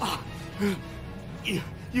 Oh,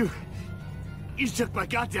 you took my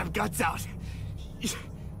goddamn guts out.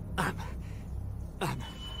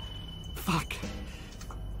 Fuck.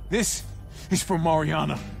 This is for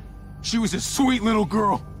Mariana. She was a sweet little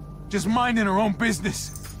girl, just minding her own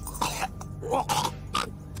business.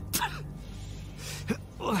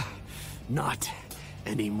 Not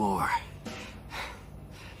anymore.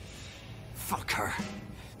 Fuck her,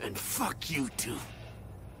 and fuck you too.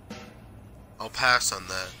 I'll pass on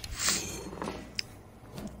that.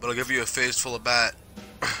 But I'll give you a face full of bat.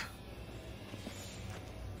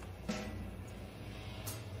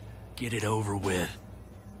 Get it over with.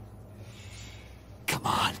 Come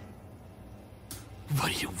on. What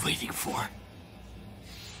are you waiting for?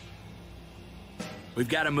 We've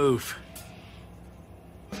got to move.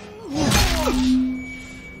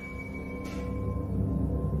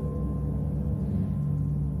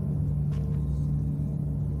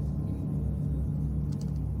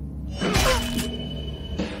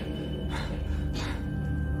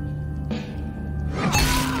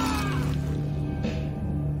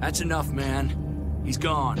 That's enough, man. He's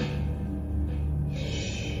gone.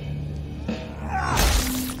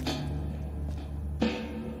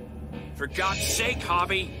 For God's sake,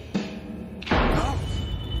 Javi.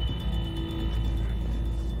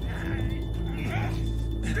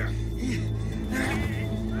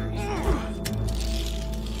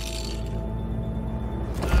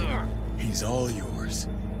 He's all yours.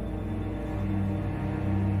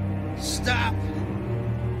 Stop.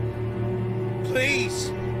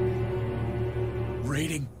 Please.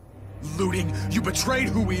 Raiding, looting, you betrayed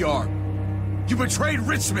who we are. You betrayed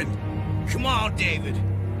Richmond. Come on, David.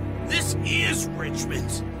 This is Richmond.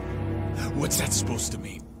 What's that supposed to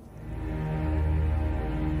mean?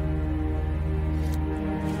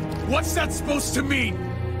 What's that supposed to mean?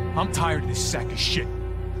 I'm tired of this sack of shit.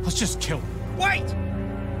 Let's just kill him. Wait!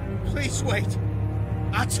 Please wait.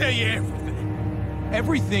 I'll tell you everything.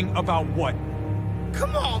 Everything about what?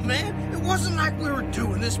 Come on, man. It wasn't like we were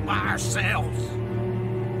doing this by ourselves.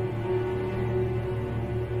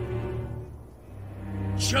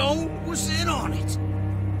 Joan was in on it.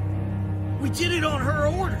 We did it on her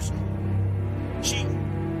orders. She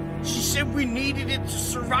said we needed it to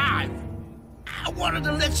survive. I wanted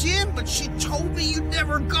to let you in, but she told me you'd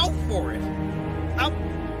never go for it.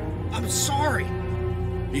 I'm sorry.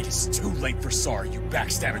 It is too late for sorry, you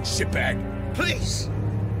backstabbing shitbag. Please,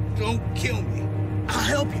 don't kill me. I'll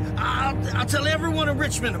help you. I'll tell everyone in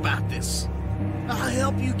Richmond about this. I'll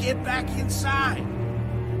help you get back inside.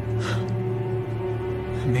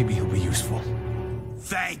 Maybe he'll be useful.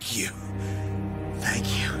 Thank you. Thank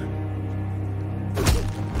you.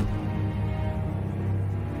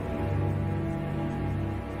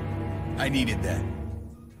 I needed that.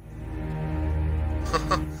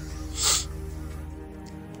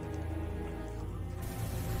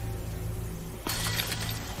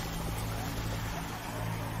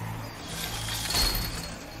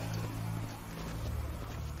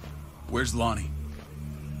 Where's Lonnie?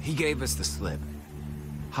 He gave us the slip.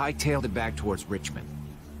 Hightailed it back towards Richmond.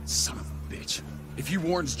 Son of a bitch. If he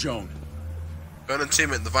warns Joan. Gun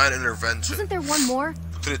Attainment, Divine Intervention. Isn't there one more?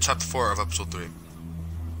 Completed chapter 4 of episode 3.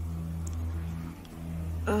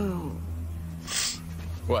 Oh.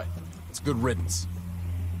 What? It's good riddance.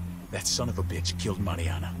 That son of a bitch killed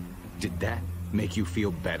Mariana. Did that make you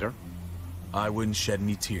feel better? I wouldn't shed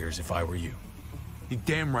any tears if I were you. You're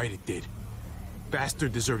damn right it did.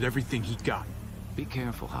 Bastard deserved everything he got. Be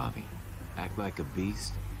careful, Javi. Act like a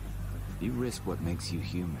beast. You risk what makes you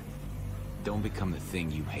human. Don't become the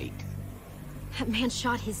thing you hate. That man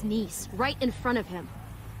shot his niece, right in front of him.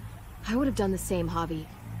 I would have done the same, Javi.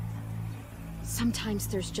 Sometimes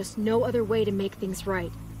there's just no other way to make things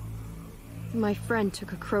right. My friend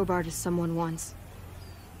took a crowbar to someone once.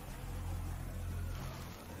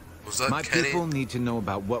 Was that My Kenny? people need to know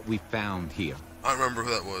about what we found here. I don't remember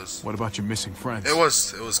who that was. What about your missing friends? It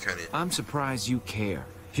was Kenny. I'm surprised you care.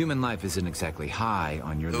 Human life isn't exactly high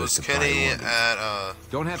on your list of priorities. It was Kenny at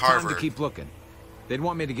Don't have Harvard. time to keep looking. They'd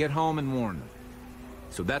want me to get home and warn them.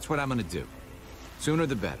 So that's what I'm gonna do. Sooner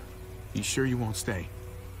the better. You sure you won't stay?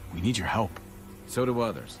 We need your help. So do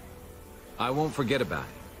others. I won't forget about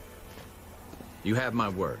it. You have my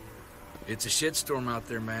word. It's a shitstorm out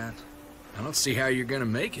there, man. I don't see how you're gonna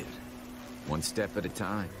make it. One step at a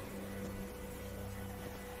time.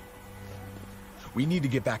 We need to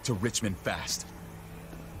get back to Richmond fast.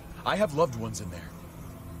 I have loved ones in there.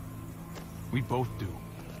 We both do.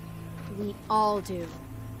 We all do.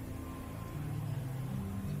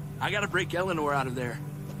 I gotta break Eleanor out of there.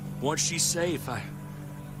 Once she's safe,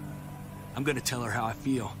 I'm gonna tell her how I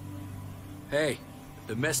feel. Hey, if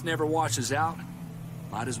the mess never washes out,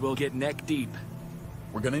 might as well get neck deep.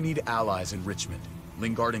 We're gonna need allies in Richmond.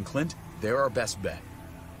 Lingard and Clint, they're our best bet.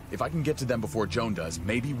 If I can get to them before Joan does,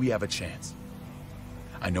 maybe we have a chance.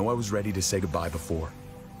 I know I was ready to say goodbye before,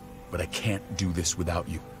 but I can't do this without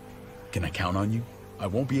you. Can I count on you? I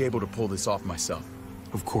won't be able to pull this off myself.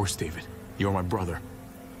 Of course, David. You're my brother.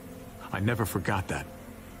 I never forgot that.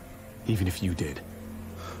 Even if you did.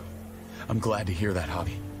 I'm glad to hear that,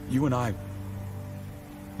 Javi. You and I,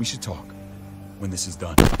 we should talk when this is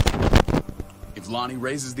done. If Lonnie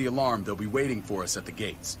raises the alarm, they'll be waiting for us at the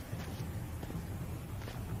gates.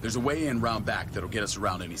 There's a way in round back that'll get us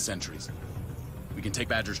around any sentries. We can take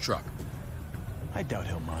Badger's truck. I doubt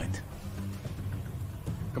he'll mind.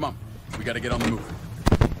 Come on, we gotta get on the move.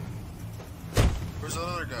 Where's the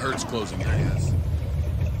other guy? Herd's closing in. There he is.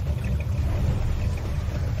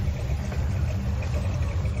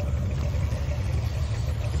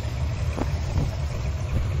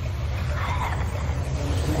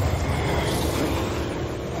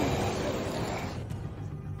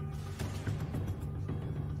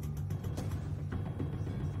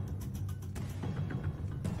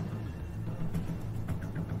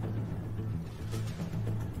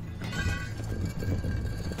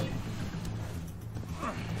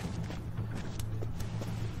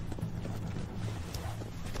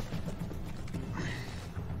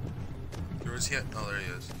 Where's he at? Oh, there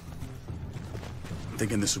he is. I'm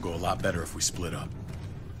thinking this will go a lot better if we split up.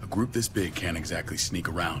 A group this big can't exactly sneak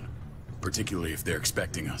around, particularly if they're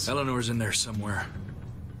expecting us. Eleanor's in there somewhere.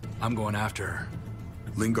 I'm going after her.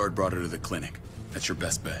 Lingard brought her to the clinic. That's your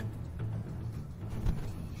best bet.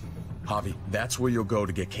 Javi, that's where you'll go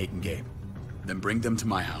to get Kate and Gabe. Then bring them to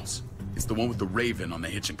my house. It's the one with the raven on the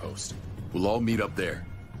hitching post. We'll all meet up there.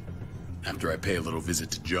 After I pay a little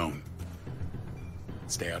visit to Joan.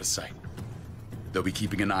 Stay out of sight. They'll be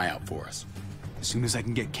keeping an eye out for us. As soon as I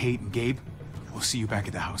can get Kate and Gabe, we'll see you back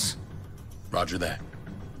at the house. Roger that.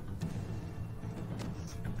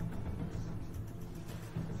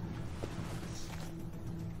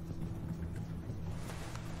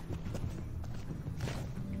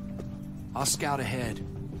 I'll scout ahead.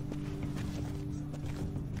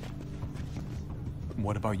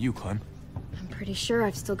 What about you, Clem? I'm pretty sure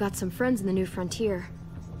I've still got some friends in the New Frontier.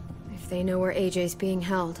 If they know where AJ's being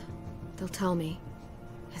held, they'll tell me.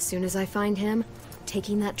 As soon as I find him,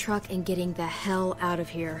 taking that truck and getting the hell out of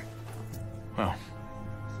here. Well,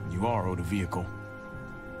 you are owed a vehicle.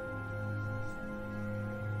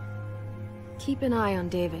 Keep an eye on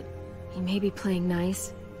David. He may be playing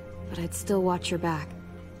nice, but I'd still watch your back.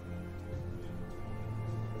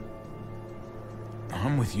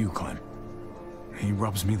 I'm with you, Clem. He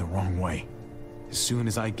rubs me the wrong way. As soon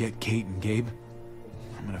as I get Kate and Gabe,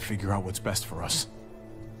 I'm gonna figure out what's best for us.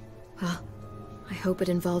 Well, I hope it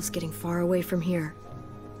involves getting far away from here.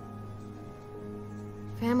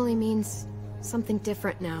 Family means something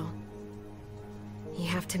different now. You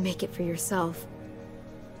have to make it for yourself.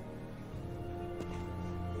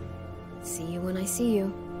 See you when I see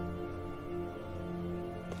you.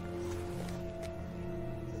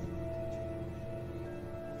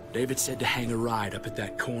 David said to hang a ride up at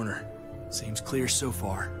that corner. Seems clear so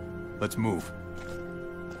far. Let's move.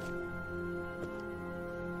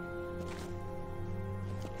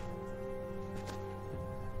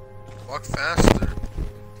 Walk faster.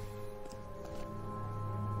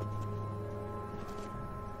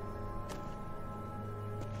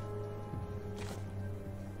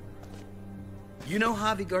 You know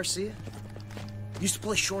Javi Garcia? Used to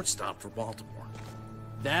play shortstop for Baltimore.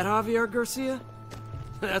 That Javier Garcia?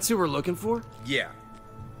 That's who we're looking for? Yeah,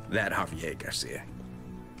 that Javier Garcia.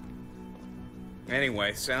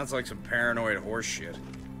 Anyway, sounds like some paranoid horse shit.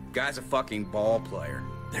 Guy's a fucking ball player.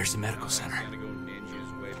 There's the medical center. Gonna go ninja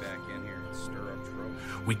his way back in here and stir up trouble.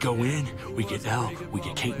 We go in, we get Elle, we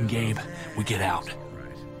get Kate and Gabe, we get out.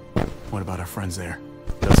 What about our friends there?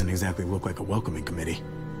 Doesn't exactly look like a welcoming committee.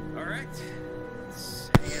 All right,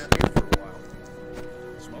 let's hang out here for a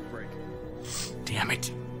while. Smoke break. Damn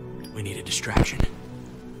it. We need a distraction.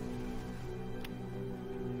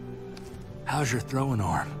 How's your throwing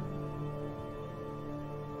arm?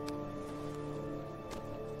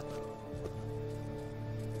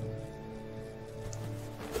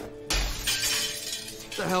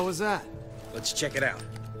 What the hell was that? Let's check it out.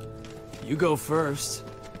 You go first.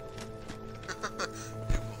 You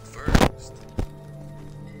go first.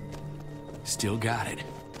 Still got it.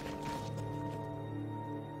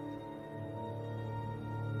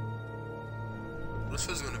 This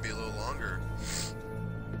was gonna be a little longer.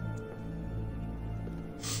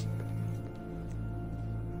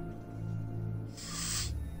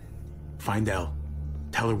 Find Elle.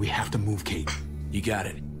 Tell her we have to move Kate. You got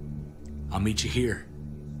it. I'll meet you here.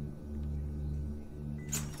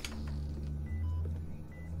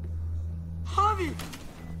 Javi!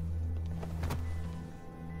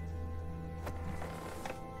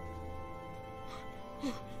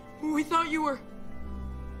 We thought you were...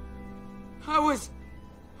 I was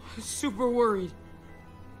super worried.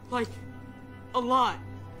 Like, a lot.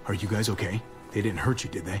 Are you guys okay? They didn't hurt you,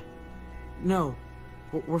 did they? No,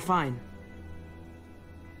 we're fine.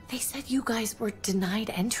 They said you guys were denied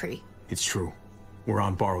entry. It's true. We're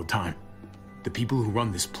on borrowed time. The people who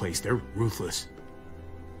run this place, they're ruthless.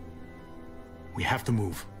 We have to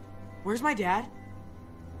move. Where's my dad?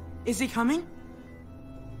 Is he coming?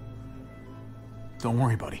 Don't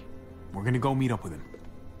worry, buddy. We're gonna go meet up with him.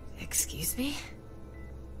 Excuse me?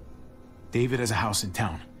 David has a house in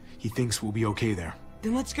town. He thinks we'll be okay there.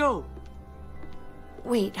 Then let's go.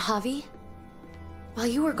 Wait, Javi? While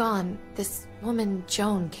you were gone, this woman,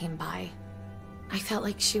 Joan, came by. I felt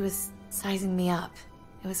like she was sizing me up.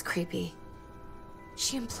 It was creepy.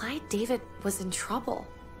 She implied David was in trouble.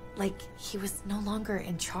 Like he was no longer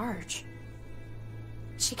in charge.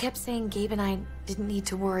 She kept saying Gabe and I didn't need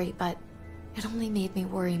to worry, but it only made me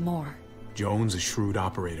worry more. Joan's a shrewd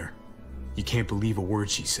operator. You can't believe a word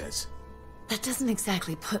she says. That doesn't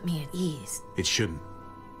exactly put me at ease. It shouldn't.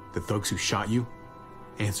 The thugs who shot you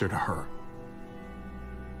answer to her.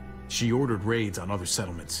 She ordered raids on other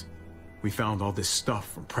settlements. We found all this stuff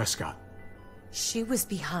from Prescott. She was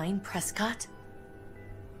behind Prescott?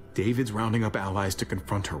 David's rounding up allies to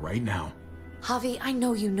confront her right now. Javi, I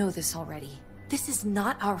know you know this already. This is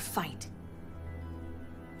not our fight.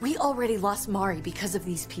 We already lost Mari because of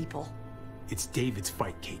these people. It's David's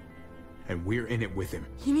fight, Kate. And we're in it with him.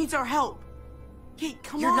 He needs our help. Kate,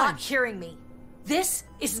 come on. You're not hearing me. This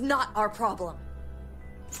is not our problem.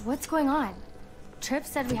 What's going on? Tripp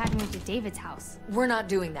said we had to move to David's house. We're not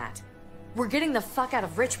doing that. We're getting the fuck out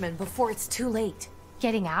of Richmond before it's too late.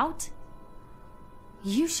 Getting out?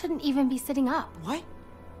 You shouldn't even be sitting up. What?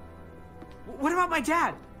 What about my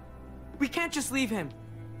dad? We can't just leave him.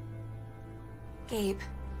 Gabe,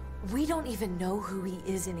 we don't even know who he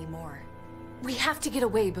is anymore. We have to get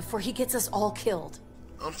away before he gets us all killed.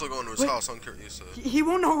 I'm still going to his house. I don't care what you said. He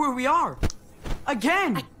won't know where we are.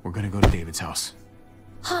 Again! We're gonna go to David's house.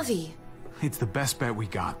 Javi. It's the best bet we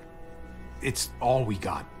got. It's all we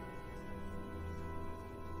got.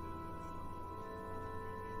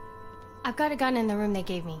 I've got a gun in the room they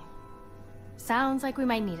gave me. Sounds like we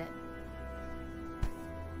might need it.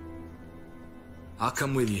 I'll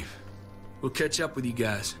come with you. We'll catch up with you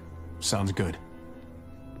guys. Sounds good.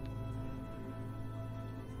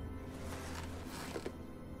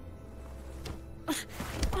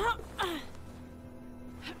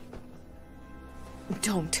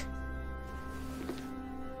 Don't.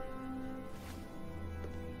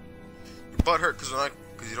 Your butt hurt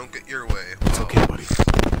because you don't get your way. It's okay, buddy.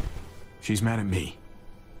 She's mad at me.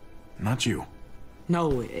 Not you.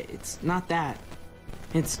 No, it's not that.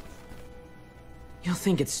 It's... You'll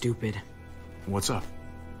think it's stupid. What's up?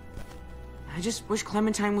 I just wish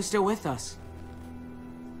Clementine was still with us.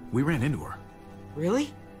 We ran into her.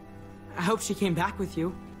 Really? I hope she came back with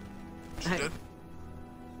you. She did?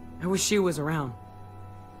 I wish she was around.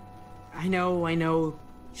 I know,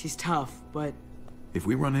 she's tough, but... If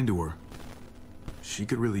we run into her, she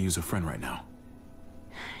could really use a friend right now.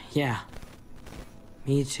 Yeah.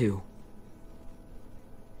 Me too.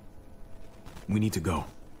 We need to go.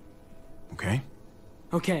 Okay?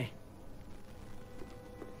 Okay.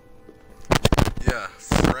 Yeah,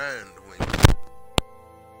 friend, wink.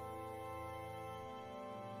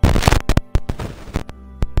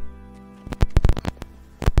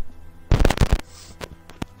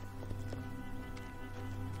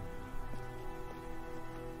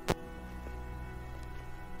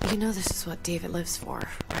 You know this is what David lives for,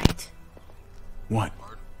 right? What?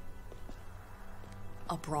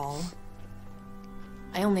 A brawl.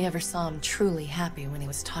 I only ever saw him truly happy when he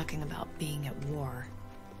was talking about being at war.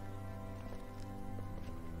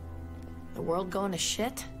 The world going to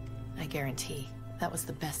shit? I guarantee. That was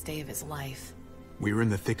the best day of his life. We're in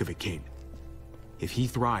the thick of it, Kate. If he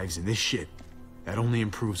thrives in this shit, that only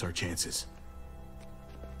improves our chances.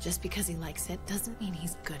 Just because he likes it doesn't mean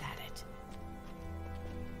he's good at it.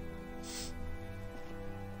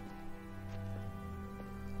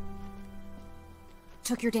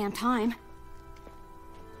 Took your damn time.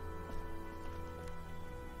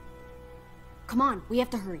 Come on, we have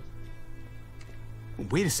to hurry.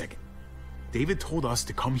 Wait a second. David told us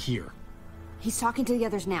to come here. He's talking to the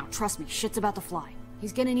others now. Trust me, shit's about to fly.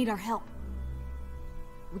 He's gonna need our help.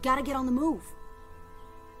 We gotta get on the move.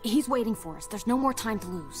 He's waiting for us. There's no more time to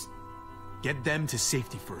lose. Get them to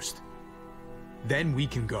safety first. Then we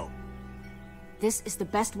can go. This is the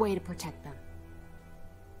best way to protect them.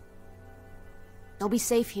 They'll be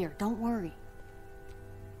safe here, don't worry.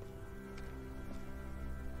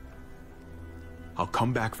 I'll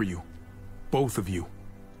come back for you. Both of you.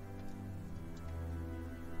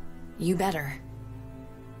 You better.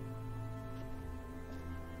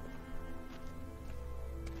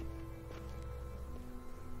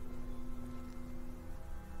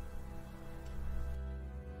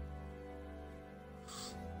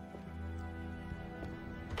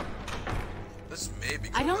 This may be.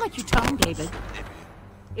 I don't like your tone, David.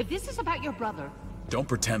 If this is about your brother... Don't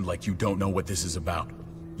pretend like you don't know what this is about.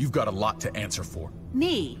 You've got a lot to answer for.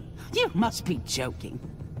 Me? You must be joking.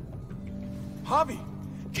 Javi,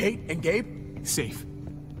 Kate and Gabe, safe.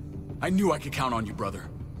 I knew I could count on you, brother.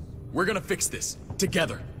 We're gonna fix this,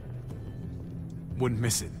 together. Wouldn't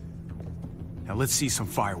miss it. Now let's see some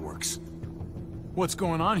fireworks. What's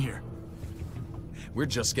going on here? We're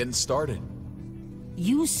just getting started.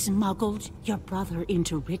 You smuggled your brother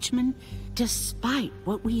into Richmond despite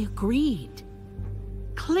what we agreed.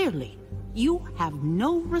 Clearly, you have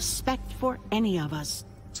no respect for any of us.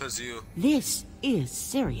 Says you. This is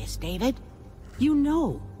serious, David. You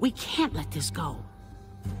know we can't let this go.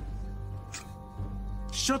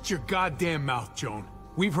 Shut your goddamn mouth, Joan.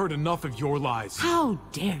 We've heard enough of your lies. How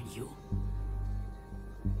dare you?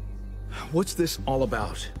 What's this all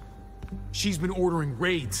about? She's been ordering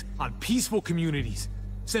raids on peaceful communities,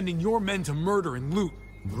 sending your men to murder and loot.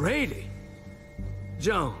 Raiding?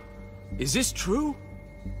 Joan, is this true?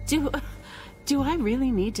 Do I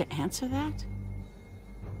really need to answer that?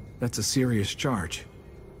 That's a serious charge.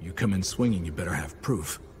 You come in swinging, you better have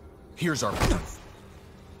proof. Here's our proof.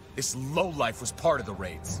 This lowlife was part of the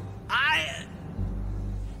raids.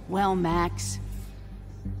 Well, Max,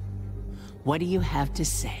 what do you have to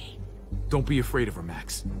say? Don't be afraid of her,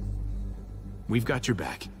 Max. We've got your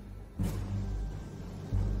back.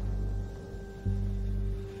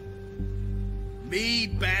 Me,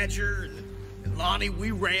 Badger, and Lonnie,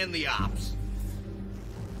 we ran the ops.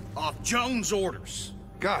 Off Joan's orders.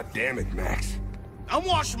 God damn it, Max. I'm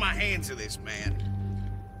washing my hands of this, man.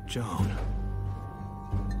 Joan.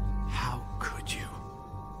 How could you?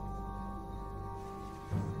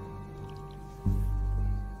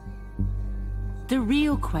 The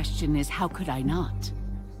real question is, how could I not?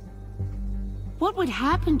 What would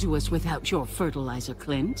happen to us without your fertilizer,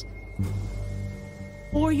 Clint?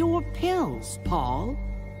 Or your pills, Paul?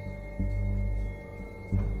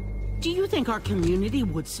 Do you think our community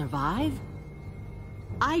would survive?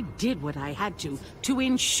 I did what I had to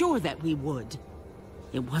ensure that we would.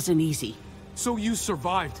 It wasn't easy. So you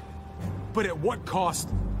survived. But at what cost?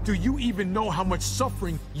 Do you even know how much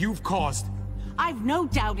suffering you've caused? I've no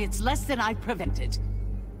doubt it's less than I prevented.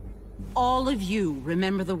 All of you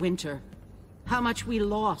remember the winter. How much we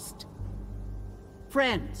lost.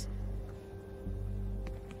 Friends.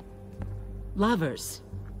 Lovers.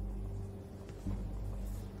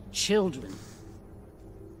 Children.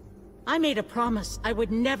 I made a promise I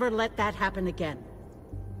would never let that happen again.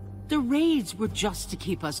 The raids were just to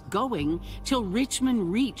keep us going till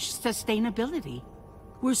Richmond reached sustainability.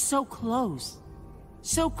 We're so close.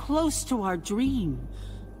 So close to our dream.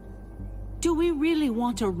 Do we really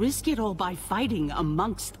want to risk it all by fighting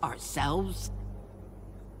amongst ourselves?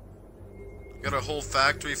 Got a whole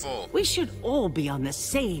factory full. We should all be on the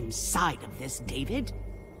same side of this, David.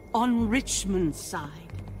 On Richmond's side.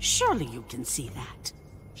 Surely you can see that.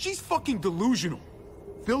 She's fucking delusional.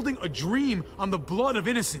 Building a dream on the blood of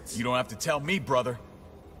innocents. You don't have to tell me, brother.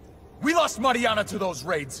 We lost Mariana to those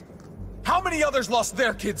raids. How many others lost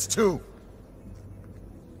their kids too?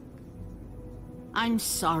 I'm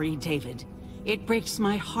sorry, David. It breaks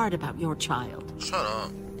my heart about your child. Shut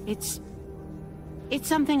up. It's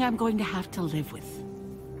something I'm going to have to live with.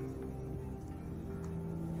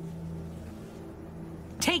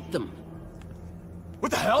 Take them.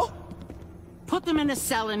 What the hell? Put them in a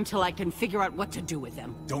cell until I can figure out what to do with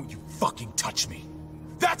them. Don't you fucking touch me.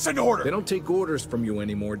 That's an order! They don't take orders from you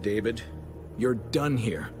anymore, David. You're done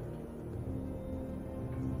here.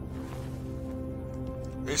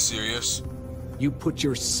 Are you serious? You put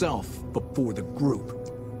yourself before the group.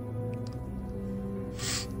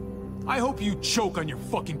 I hope you choke on your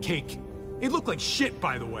fucking cake. It looked like shit,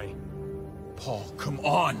 by the way. Paul, come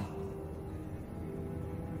on.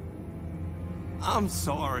 I'm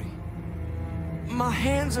sorry. My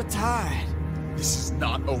hands are tied. This is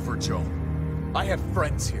not over, Joe. I have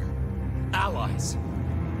friends here. Allies.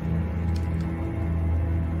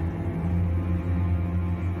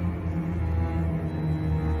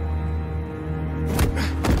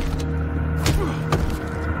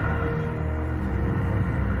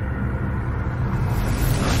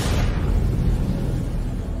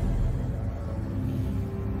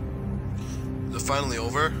 Is it finally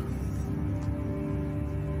over?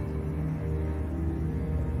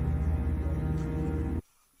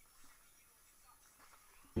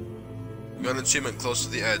 We got an achievement close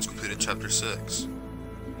to the edge, completed chapter 6.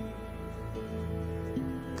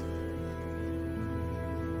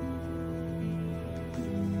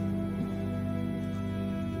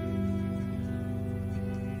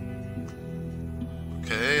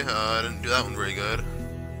 Okay, I didn't do that one very good.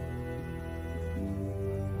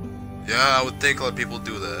 Yeah, I would think a lot of people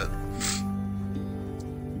do that.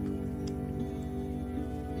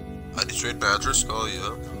 I destroyed Badger Skull,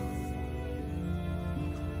 yeah.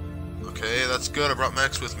 Okay, that's good. I brought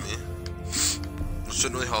Max with me. It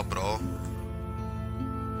shouldn't really help at all.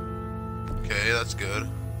 Okay, that's good.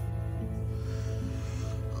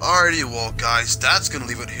 Alrighty, well guys, that's gonna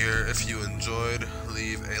leave it here. If you enjoyed,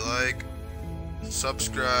 leave a like,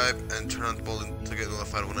 subscribe, and turn on the bell to get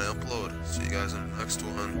notified when I upload. See you guys in the next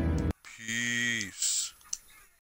one. Peace.